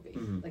this movie.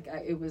 Mm-hmm. Like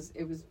it was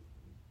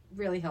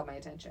really held my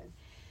attention.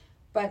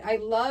 But I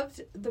loved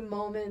the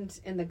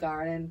moment in the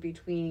garden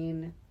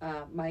between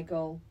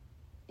Michael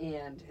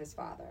and his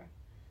father.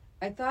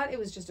 I thought it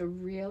was just a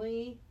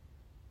really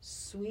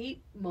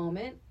sweet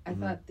moment. I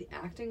thought the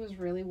acting was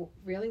really,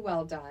 really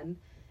well done.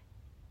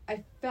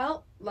 I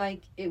felt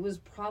like it was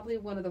probably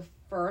one of the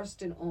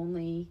first and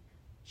only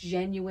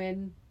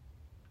genuine,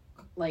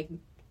 like,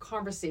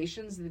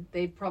 conversations that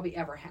they've probably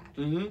ever had.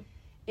 Mm-hmm.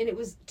 And it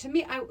was, to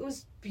me, it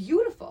was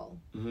beautiful.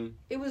 Mm-hmm.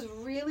 It was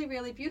really,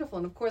 really beautiful.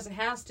 And of course, it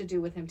has to do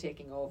with him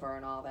taking over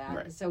and all that.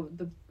 Right. So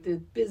the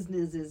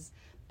business is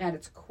at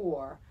its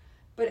core.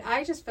 But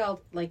I just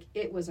felt like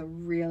it was a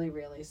really,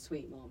 really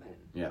sweet moment.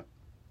 Yeah.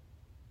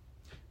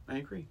 I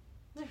agree.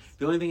 Nice.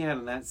 The only thing I had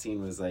in that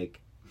scene was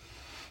like,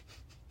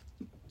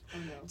 Oh,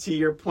 no. to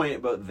your point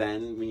about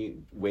then, when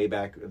you, way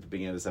back at the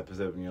beginning of this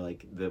episode, when you're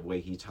like, the way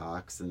he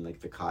talks and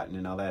like the cotton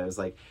and all that, it was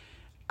like,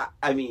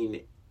 I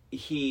mean,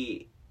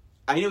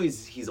 I know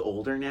he's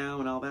older now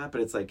and all that,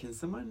 but it's like, can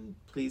someone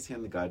please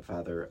hand the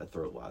Godfather a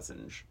throat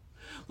lozenge?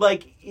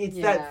 Like, it's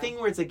that thing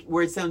where it's like,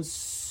 where it sounds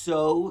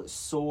so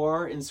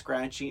sore and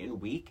scratchy and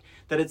weak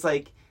that it's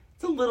like,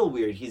 it's a little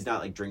weird he's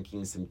not like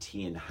drinking some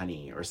tea and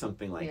honey or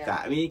something like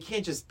that. I mean, it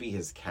can't just be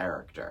his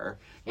character.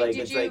 Like,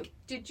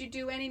 did you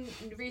do any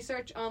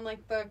research on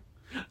like the...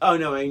 Oh,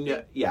 no, I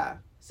know, yeah.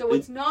 So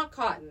it's not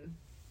cotton.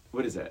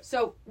 What is it?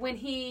 So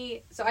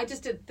I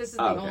just did, this is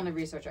the only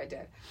research I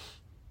did.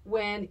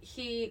 When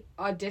he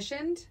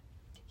auditioned,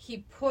 he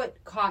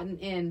put cotton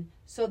in.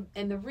 So,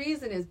 and the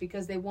reason is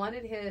because he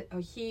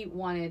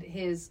wanted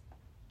his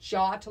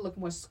jaw to look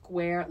more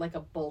square, like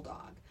a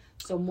bulldog.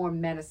 So more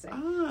menacing.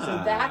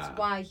 So that's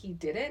why he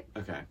did it.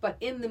 Okay. But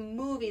in the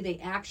movie, they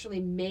actually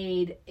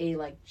made a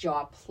like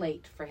jaw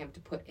plate for him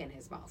to put in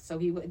his mouth. So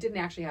he didn't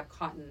actually have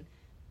cotton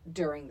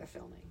during the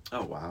filming.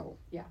 Oh, wow.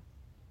 Yeah.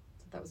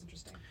 So that was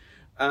interesting.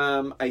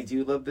 I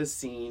do love this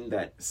scene,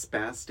 that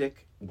spastic,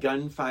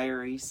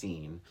 gunfiery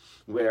scene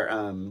where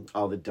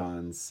all the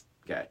Dons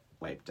get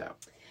wiped out.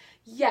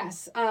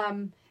 Yes.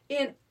 And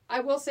I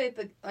will say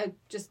that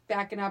just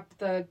backing up,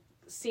 the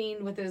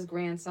scene with his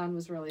grandson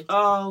was really...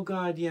 Oh,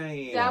 God,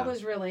 yeah. That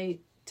was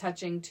really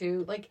touching,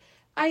 too. Like,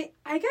 I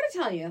gotta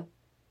tell you,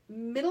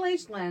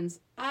 middle-aged Lens,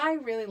 I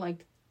really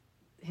liked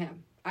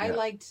him. I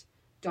liked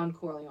Don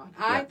Corleone.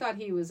 I thought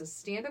he was a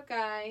stand-up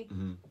guy,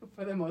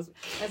 for the most,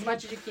 as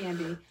much as you can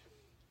be,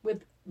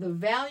 with the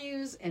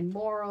values and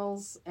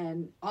morals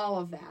and all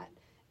of that.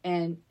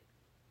 And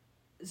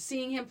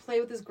seeing him play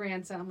with his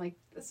grandson, I'm like,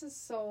 this is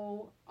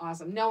so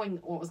awesome, knowing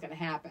what was going to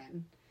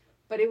happen.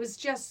 But it was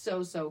just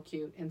so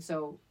cute and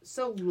so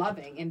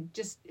loving, and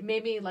just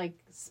made me like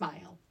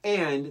smile.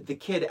 And the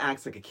kid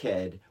acts like a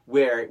kid,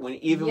 where when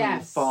he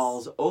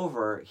falls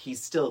over, he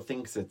still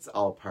thinks it's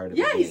all part of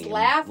the game. He's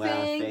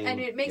laughing, and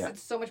it makes it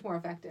so much more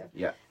effective.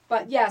 Yeah.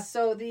 But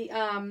so the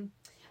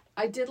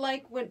I did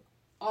like when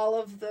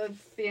all of the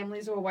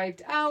families were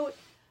wiped out.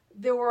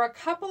 There were a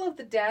couple of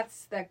the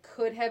deaths that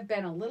could have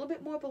been a little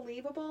bit more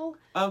believable.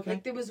 Okay.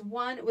 Like there was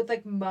one with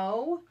like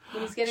Mo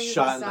when he's getting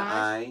shot his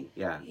massage. In the eye.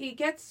 Yeah. He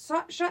gets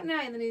shot in the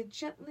eye and then he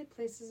gently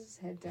places his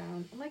head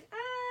down. I'm like,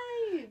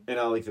 and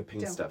all like the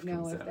pink stuff comes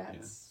out. Don't know if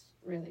that's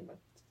really what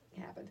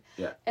happened.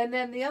 Yeah. And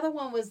then the other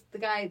one was the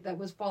guy that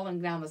was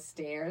falling down the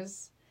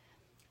stairs.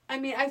 I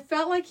mean, I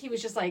felt like he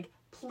was just like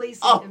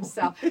placing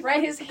himself,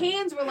 right? His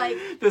hands were like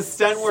the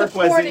stunt work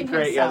wasn't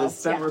great. Himself. Yeah, the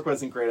stunt work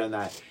wasn't great on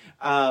that.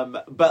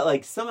 But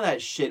like some of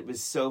that shit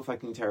was so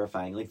fucking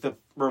terrifying. Like the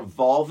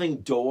revolving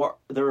door.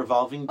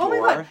 Oh my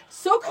God.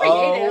 So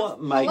creative. Oh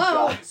my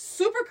God.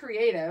 Super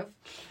creative.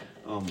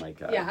 Oh my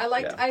God. Yeah,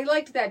 I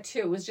liked that too.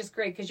 It was just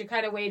great because you're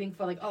kind of waiting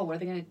for like, oh,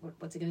 what's he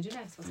gonna do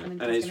next? What's gonna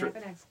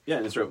happen next? Yeah,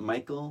 and it's wrote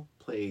Michael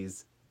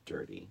plays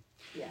dirty.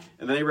 Yeah.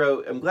 And then I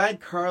wrote, I'm glad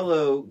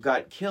Carlo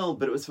got killed,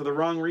 but it was for the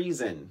wrong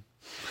reason.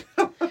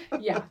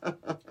 Yeah.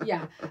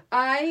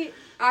 I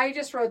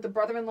just wrote the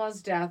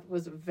brother-in-law's death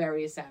was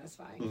very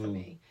satisfying for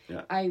me.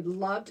 Yeah. I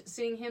loved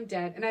seeing him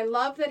dead, and I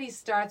love that he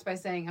starts by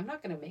saying, "I'm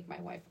not going to make my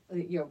wife,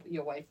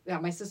 your wife,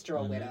 my sister,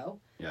 a widow."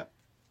 Yeah.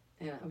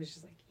 And I was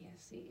just like, yes.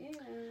 Yes, he is.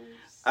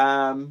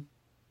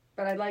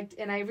 But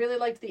I really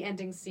liked the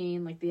ending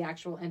scene, like the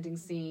actual ending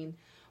scene,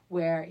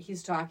 where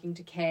he's talking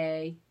to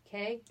Kay.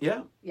 Kay?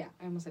 Yeah. Yeah,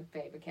 I almost said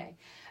Faye, but Kay.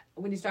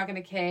 When he's talking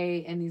to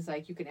Kay, and he's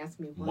like, "You can ask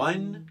me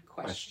one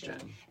question,"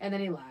 and then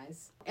he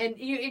lies, and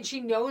she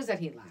knows that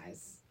he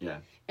lies. Yeah.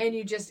 And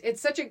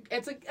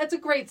it's a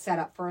great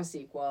setup for a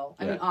sequel.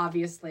 I mean,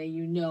 obviously,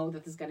 you know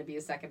that there's going to be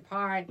a second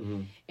part,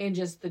 and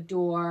just the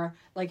door,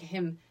 like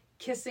him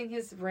kissing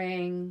his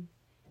ring.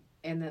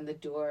 And then the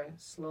door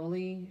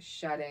slowly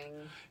shutting.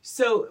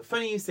 So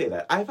funny you say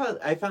that. I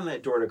found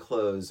that door to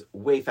close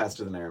way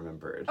faster than I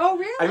remembered. Oh,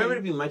 really? I remember it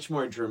to be much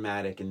more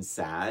dramatic and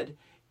sad.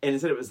 And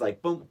instead it was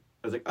like, boom.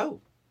 I was like,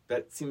 oh,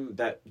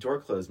 that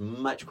door closed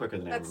much quicker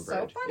than I remembered.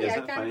 That's so funny.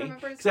 Isn't that funny?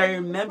 Because I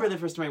remember the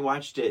first time I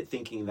watched it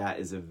thinking that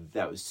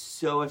was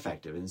so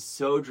effective and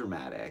so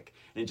dramatic.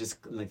 And it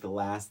just, like, the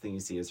last thing you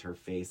see is her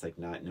face, like,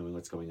 not knowing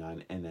what's going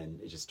on. And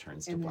then it just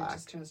turns to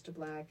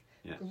black.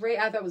 Yeah. Great.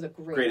 I thought it was a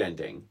great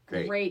ending.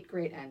 Great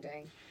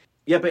ending.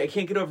 Yeah, but I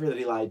can't get over that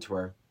he lied to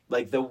her.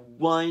 Like,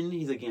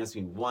 he's like, he asked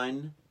me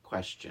one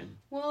question.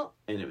 Well.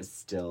 And he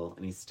still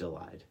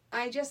lied.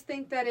 I just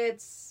think that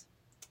it's,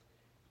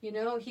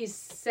 he's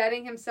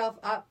setting himself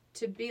up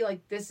to be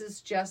like, this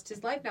is just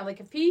his life now. Like,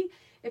 if he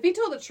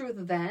told the truth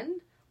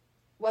then,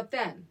 what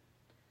then?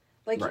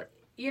 Like, right.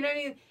 You know what I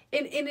mean?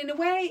 And in a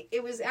way,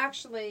 it was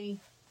actually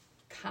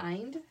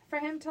kind for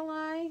him to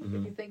lie, if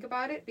you think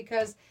about it,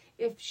 because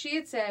if she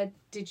had said,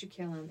 "Did you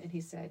kill him?" and he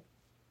said,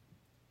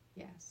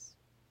 "Yes,"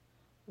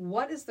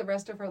 what is the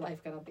rest of her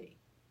life going to be?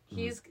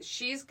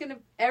 She's going to,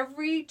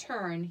 every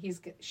turn,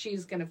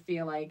 she's going to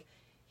feel like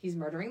he's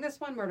murdering this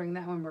one, murdering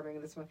that one,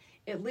 murdering this one.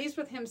 At least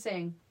with him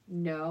saying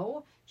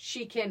no,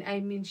 she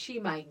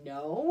might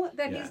know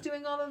that he's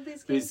doing all of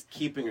these things.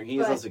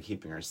 He's also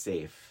keeping her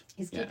safe.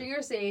 He's keeping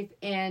her safe,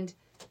 and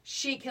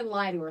she can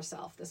lie to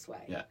herself this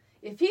way. Yeah.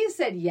 If he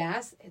said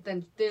yes,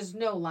 then there's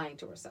no lying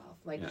to herself.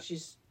 Like,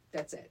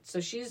 that's it. So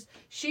she's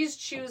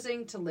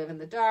choosing to live in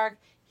the dark.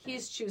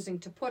 He's choosing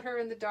to put her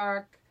in the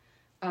dark,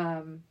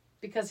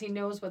 because he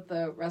knows what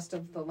the rest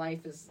of the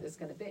life is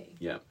going to be.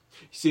 Yeah.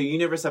 So you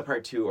never saw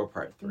part 2 or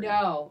part 3?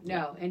 No.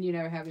 And you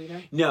never have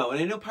either? No,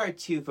 and I know part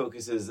 2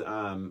 focuses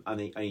on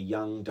a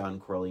young Don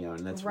Corleone,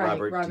 and that's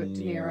Robert De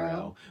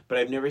Niro. But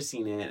I've never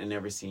seen it, and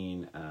never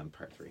seen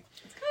part 3.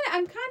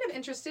 I'm kind of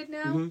interested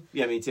now. Mm-hmm.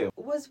 Yeah, me too.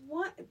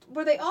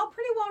 Were they all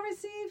pretty well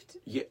received?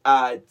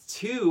 Yeah,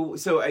 2.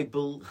 So I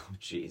believe. Oh,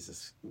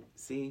 Jesus.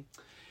 See.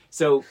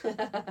 So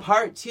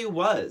part 2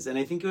 was, and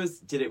I think it was.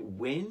 Did it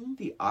win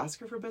the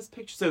Oscar for Best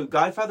Picture? So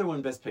Godfather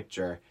won Best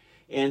Picture,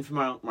 and for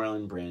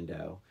Marlon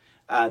Brando.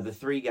 The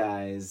 3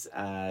 guys,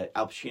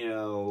 Al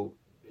Pacino,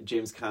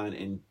 James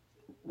Caan, and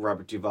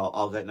Robert Duvall,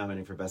 all got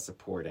nominated for Best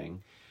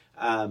Supporting.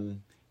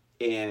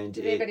 And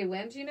did anybody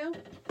win? Do you know?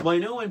 Well, I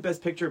know when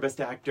Best Picture, Best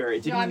Actor.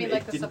 It didn't. No, I mean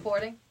like the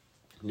supporting.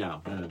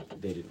 No,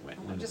 they didn't win.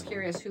 I'm just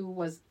curious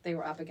who they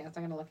were up against.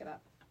 I'm going to look it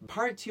up.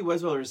 Part 2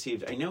 was well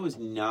received. I know it was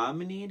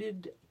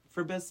nominated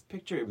for Best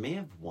Picture. It may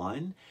have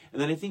won,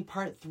 and then I think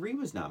Part 3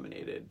 was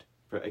nominated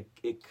for.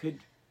 It could.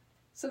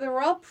 So they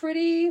were all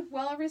pretty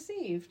well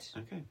received.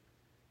 Okay.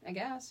 I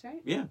guess,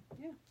 right? Yeah.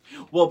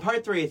 Well,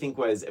 Part 3 I think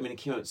was. I mean, it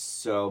came out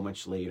so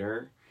much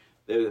later.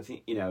 That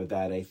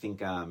I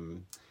think.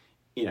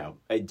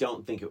 I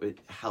don't think it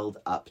held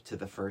up to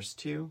the first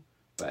 2,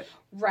 but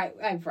right,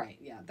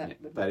 yeah.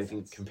 But I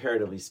think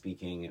comparatively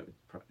speaking, it would,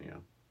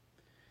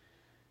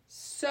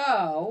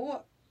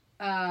 So,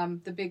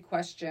 the big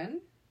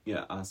question.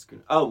 Yeah,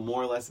 Oscar. Oh,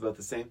 more or less about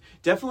the same.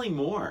 Definitely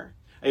more.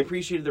 I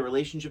appreciated the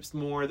relationships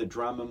more, the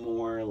drama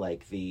more,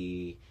 like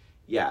and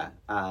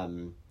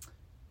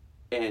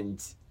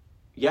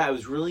I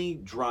was really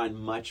drawn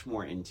much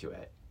more into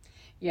it.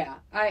 Yeah,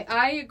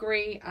 I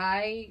agree.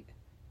 I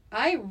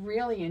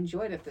really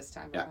enjoyed it this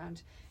time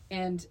around.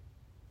 And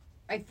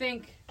I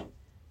think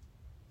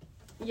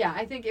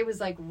it was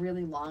like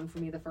really long for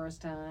me the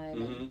first time.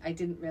 Mm-hmm. I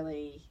didn't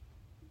really,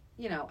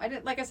 I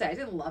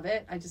didn't love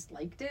it. I just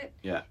liked it.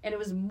 Yeah. And it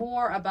was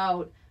more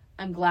about,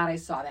 I'm glad I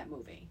saw that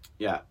movie.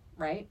 Yeah.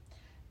 Right?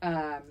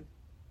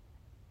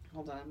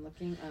 Hold on, I'm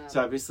looking.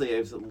 So obviously it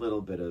was a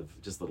little bit of.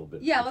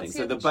 Yeah, let's see.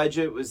 So the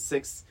budget was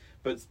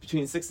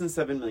between $6 and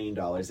 $7 million.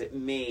 It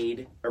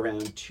made around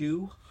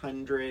between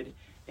 $250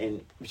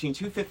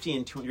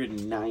 and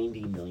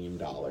 $290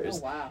 million. Oh,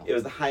 wow. It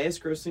was the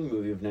highest grossing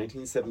movie of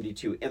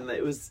 1972, and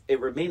it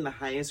remained the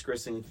highest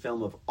grossing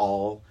film of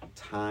all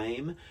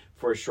time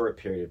for a short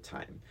period of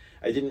time.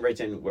 I didn't write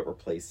down what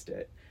replaced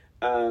it.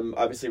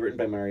 Obviously written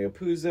by Mario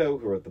Puzo,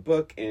 who wrote the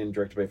book, and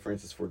directed by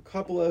Francis Ford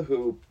Coppola,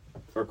 who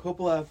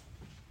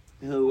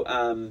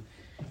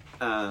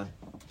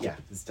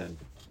has done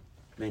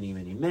many,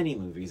 many, many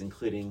movies,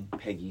 including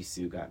Peggy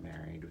Sue Got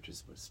Married, which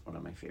was one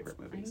of my favorite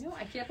movies. I know.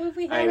 I can't believe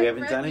we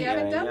haven't done it yet.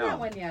 We haven't done that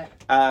one yet.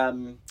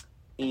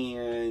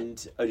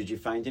 And did you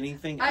find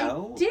anything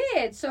out? I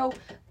did. So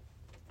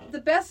the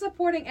best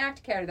supporting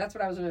actor category, that's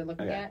what I was really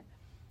looking at.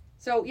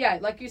 So yeah,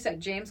 like you said,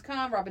 James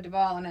Caan, Robert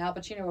Duvall, and Al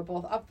Pacino were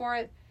both up for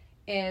it,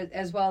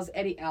 as well as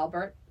Eddie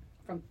Albert.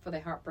 for the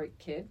Heartbreak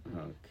Kid.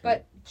 Okay.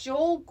 But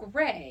Joel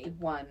Grey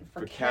won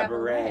for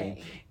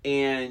Cabaret.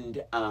 And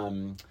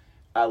Liza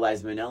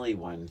Minnelli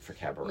won for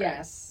Cabaret.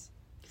 Yes.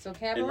 So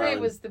Cabaret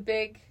was the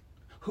big...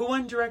 Who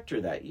won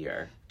director that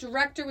year?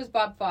 Director was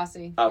Bob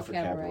Fosse. Oh, for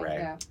Cabaret.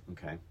 Yeah.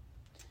 Okay.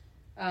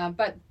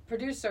 But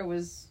producer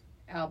was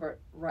Albert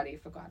Ruddy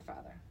for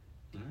Godfather.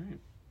 All right.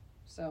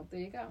 So there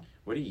you go.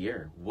 What a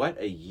year. What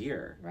a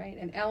year. Right.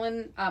 And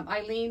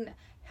Eileen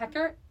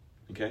Heckart.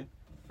 Okay.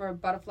 For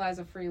Butterflies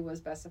Are Free was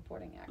Best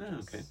Supporting Actress. Oh,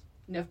 okay.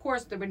 And of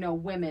course, there were no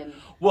women.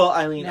 Well,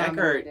 Eileen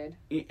Eckart,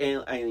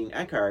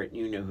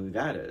 you know who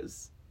that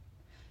is.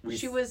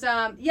 She was,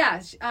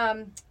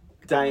 Diane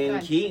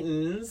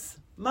Keaton's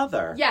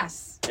mother.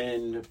 Yes.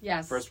 In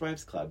First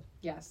Wives Club.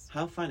 Yes.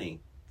 How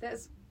funny.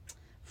 That's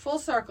full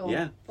circle.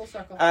 Yeah. Full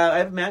circle. I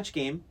have a match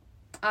game.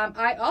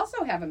 I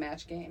also have a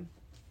match game.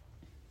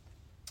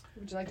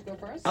 Would you like to go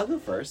first? I'll go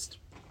first.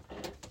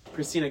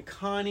 Christina,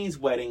 Connie's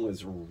wedding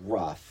was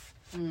rough.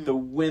 The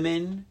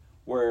women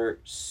were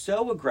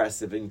so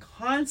aggressive and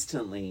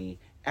constantly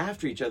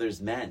after each other's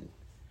men.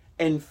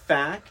 In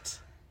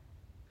fact,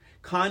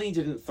 Connie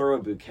didn't throw a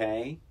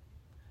bouquet.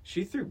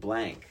 She threw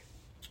blank.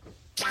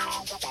 All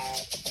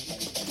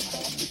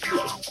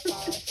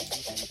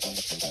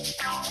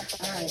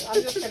right,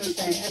 I'm just going to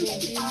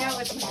say, you know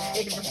it's my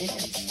favorite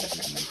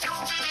answer.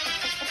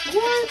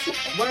 What?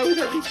 Why would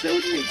that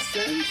make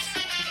sense?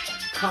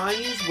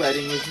 Connie's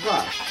wedding was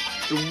rough.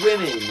 The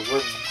women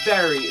were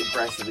very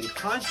aggressive and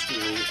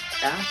constantly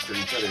after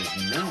each other's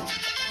men.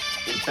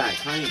 In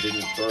fact, Connie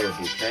didn't throw a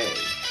bouquet.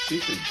 She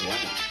threw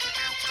blank.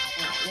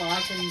 Well,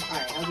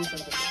 I'll do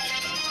something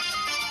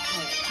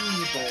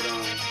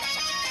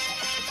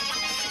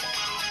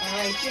All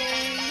right,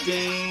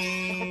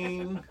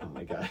 ding. Oh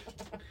my God.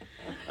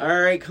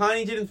 All right,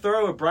 Connie didn't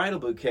throw a bridal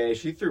bouquet.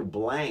 She threw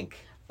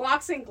blank.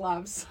 Boxing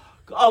gloves.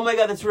 Oh my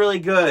God, that's really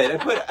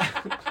good.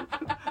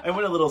 I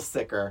went a little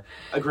sicker.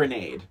 A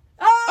grenade.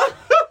 Oh!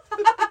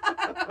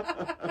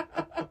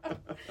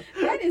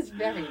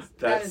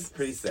 That's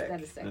pretty sick.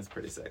 That is sick. That's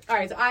pretty sick. All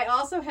right, so I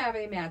also have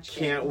a match game.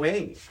 Can't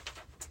wait.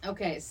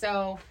 Okay,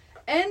 so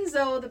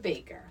Enzo the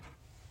baker.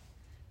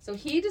 So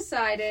he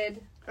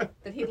decided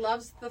that he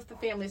loves the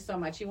family so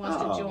much, he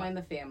wants to join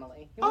the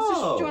family. He wants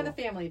to join the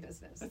family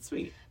business. That's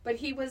sweet. But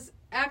he was,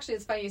 actually,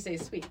 it's funny you say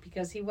sweet,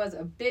 because he was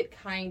a bit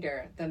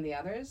kinder than the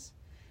others.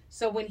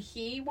 So when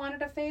he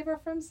wanted a favor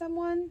from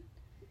someone,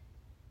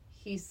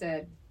 he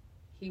said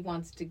he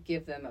wants to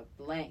give them a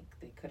blank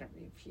they couldn't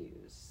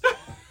refuse.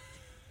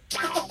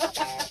 Oh my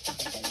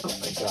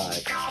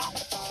God.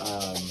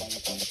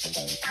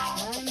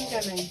 I'm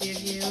gonna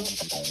give you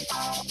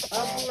a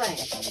blank.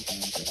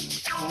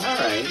 All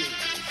right.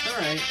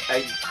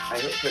 I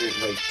put it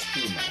like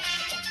too much,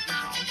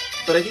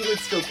 but I think it would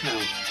still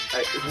count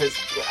because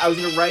I was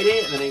gonna write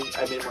it and then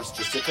I made it more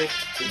specific.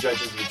 The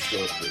judges would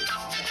still approve.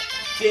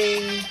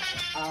 Ding.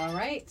 All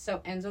right. So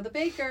Enzo the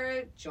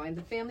baker joined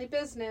the family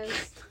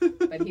business,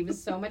 but he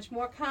was so much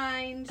more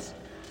kind.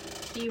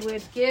 He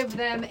would give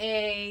them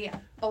a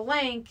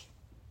blank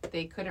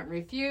they couldn't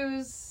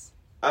refuse.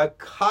 A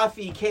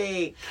coffee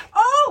cake.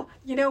 Oh,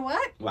 you know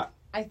what? What?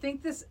 I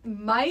think this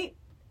might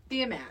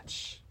be a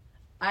match.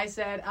 I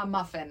said a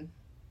muffin.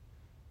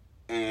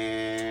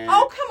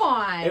 Oh, come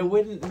on. It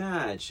wouldn't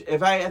match. I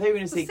thought you were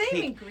going to say same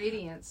cake.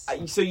 Ingredients.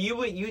 So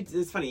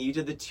it's funny. You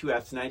did the 2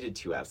 Fs and I did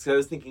 2 Fs. So I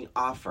was thinking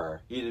offer.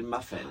 You did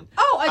muffin.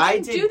 Oh, I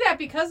didn't do that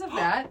because of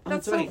that.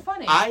 That's so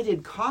funny. I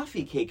did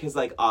coffee cake because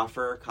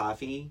offer,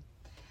 coffee,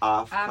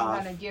 I'm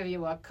going to give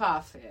you a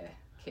coffee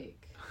cake.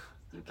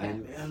 You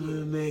can't I'm going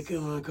to make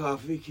him a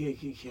coffee cake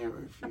he can't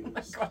refuse. Oh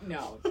my God,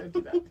 no. Don't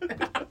do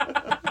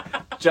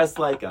that. Just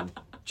like him.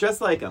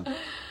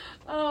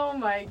 Oh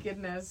my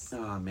goodness.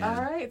 Oh man.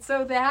 All right,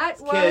 so that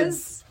was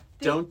Kids,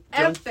 don't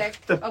epic.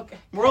 Okay.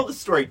 Moral of the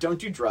story: don't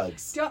do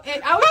drugs. I thought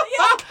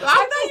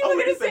you were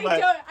going to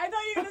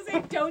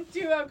say don't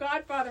do a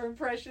Godfather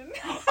impression.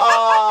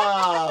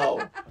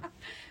 Oh.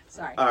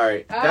 Sorry. All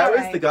right. That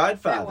was The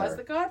Godfather. That was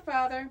The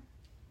Godfather.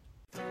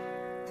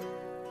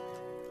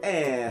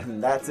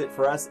 And that's it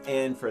for us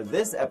and for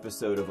this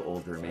episode of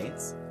Old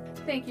Roommates.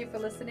 Thank you for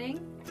listening.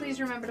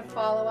 Please remember to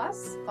follow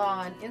us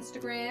on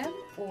Instagram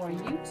or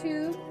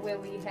YouTube, where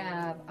we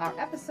have our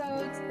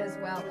episodes as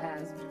well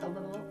as a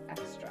little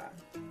extra.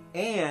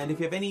 And if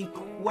you have any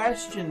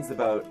questions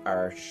about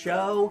our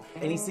show,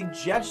 any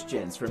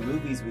suggestions for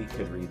movies we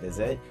could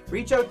revisit,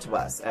 reach out to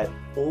us at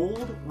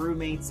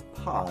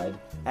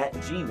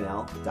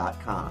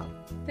oldroommatespod@gmail.com.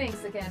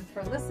 Thanks again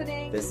for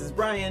listening. This is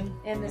Brian.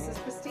 And this is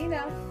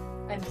Christina.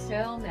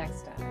 Until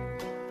next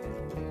time.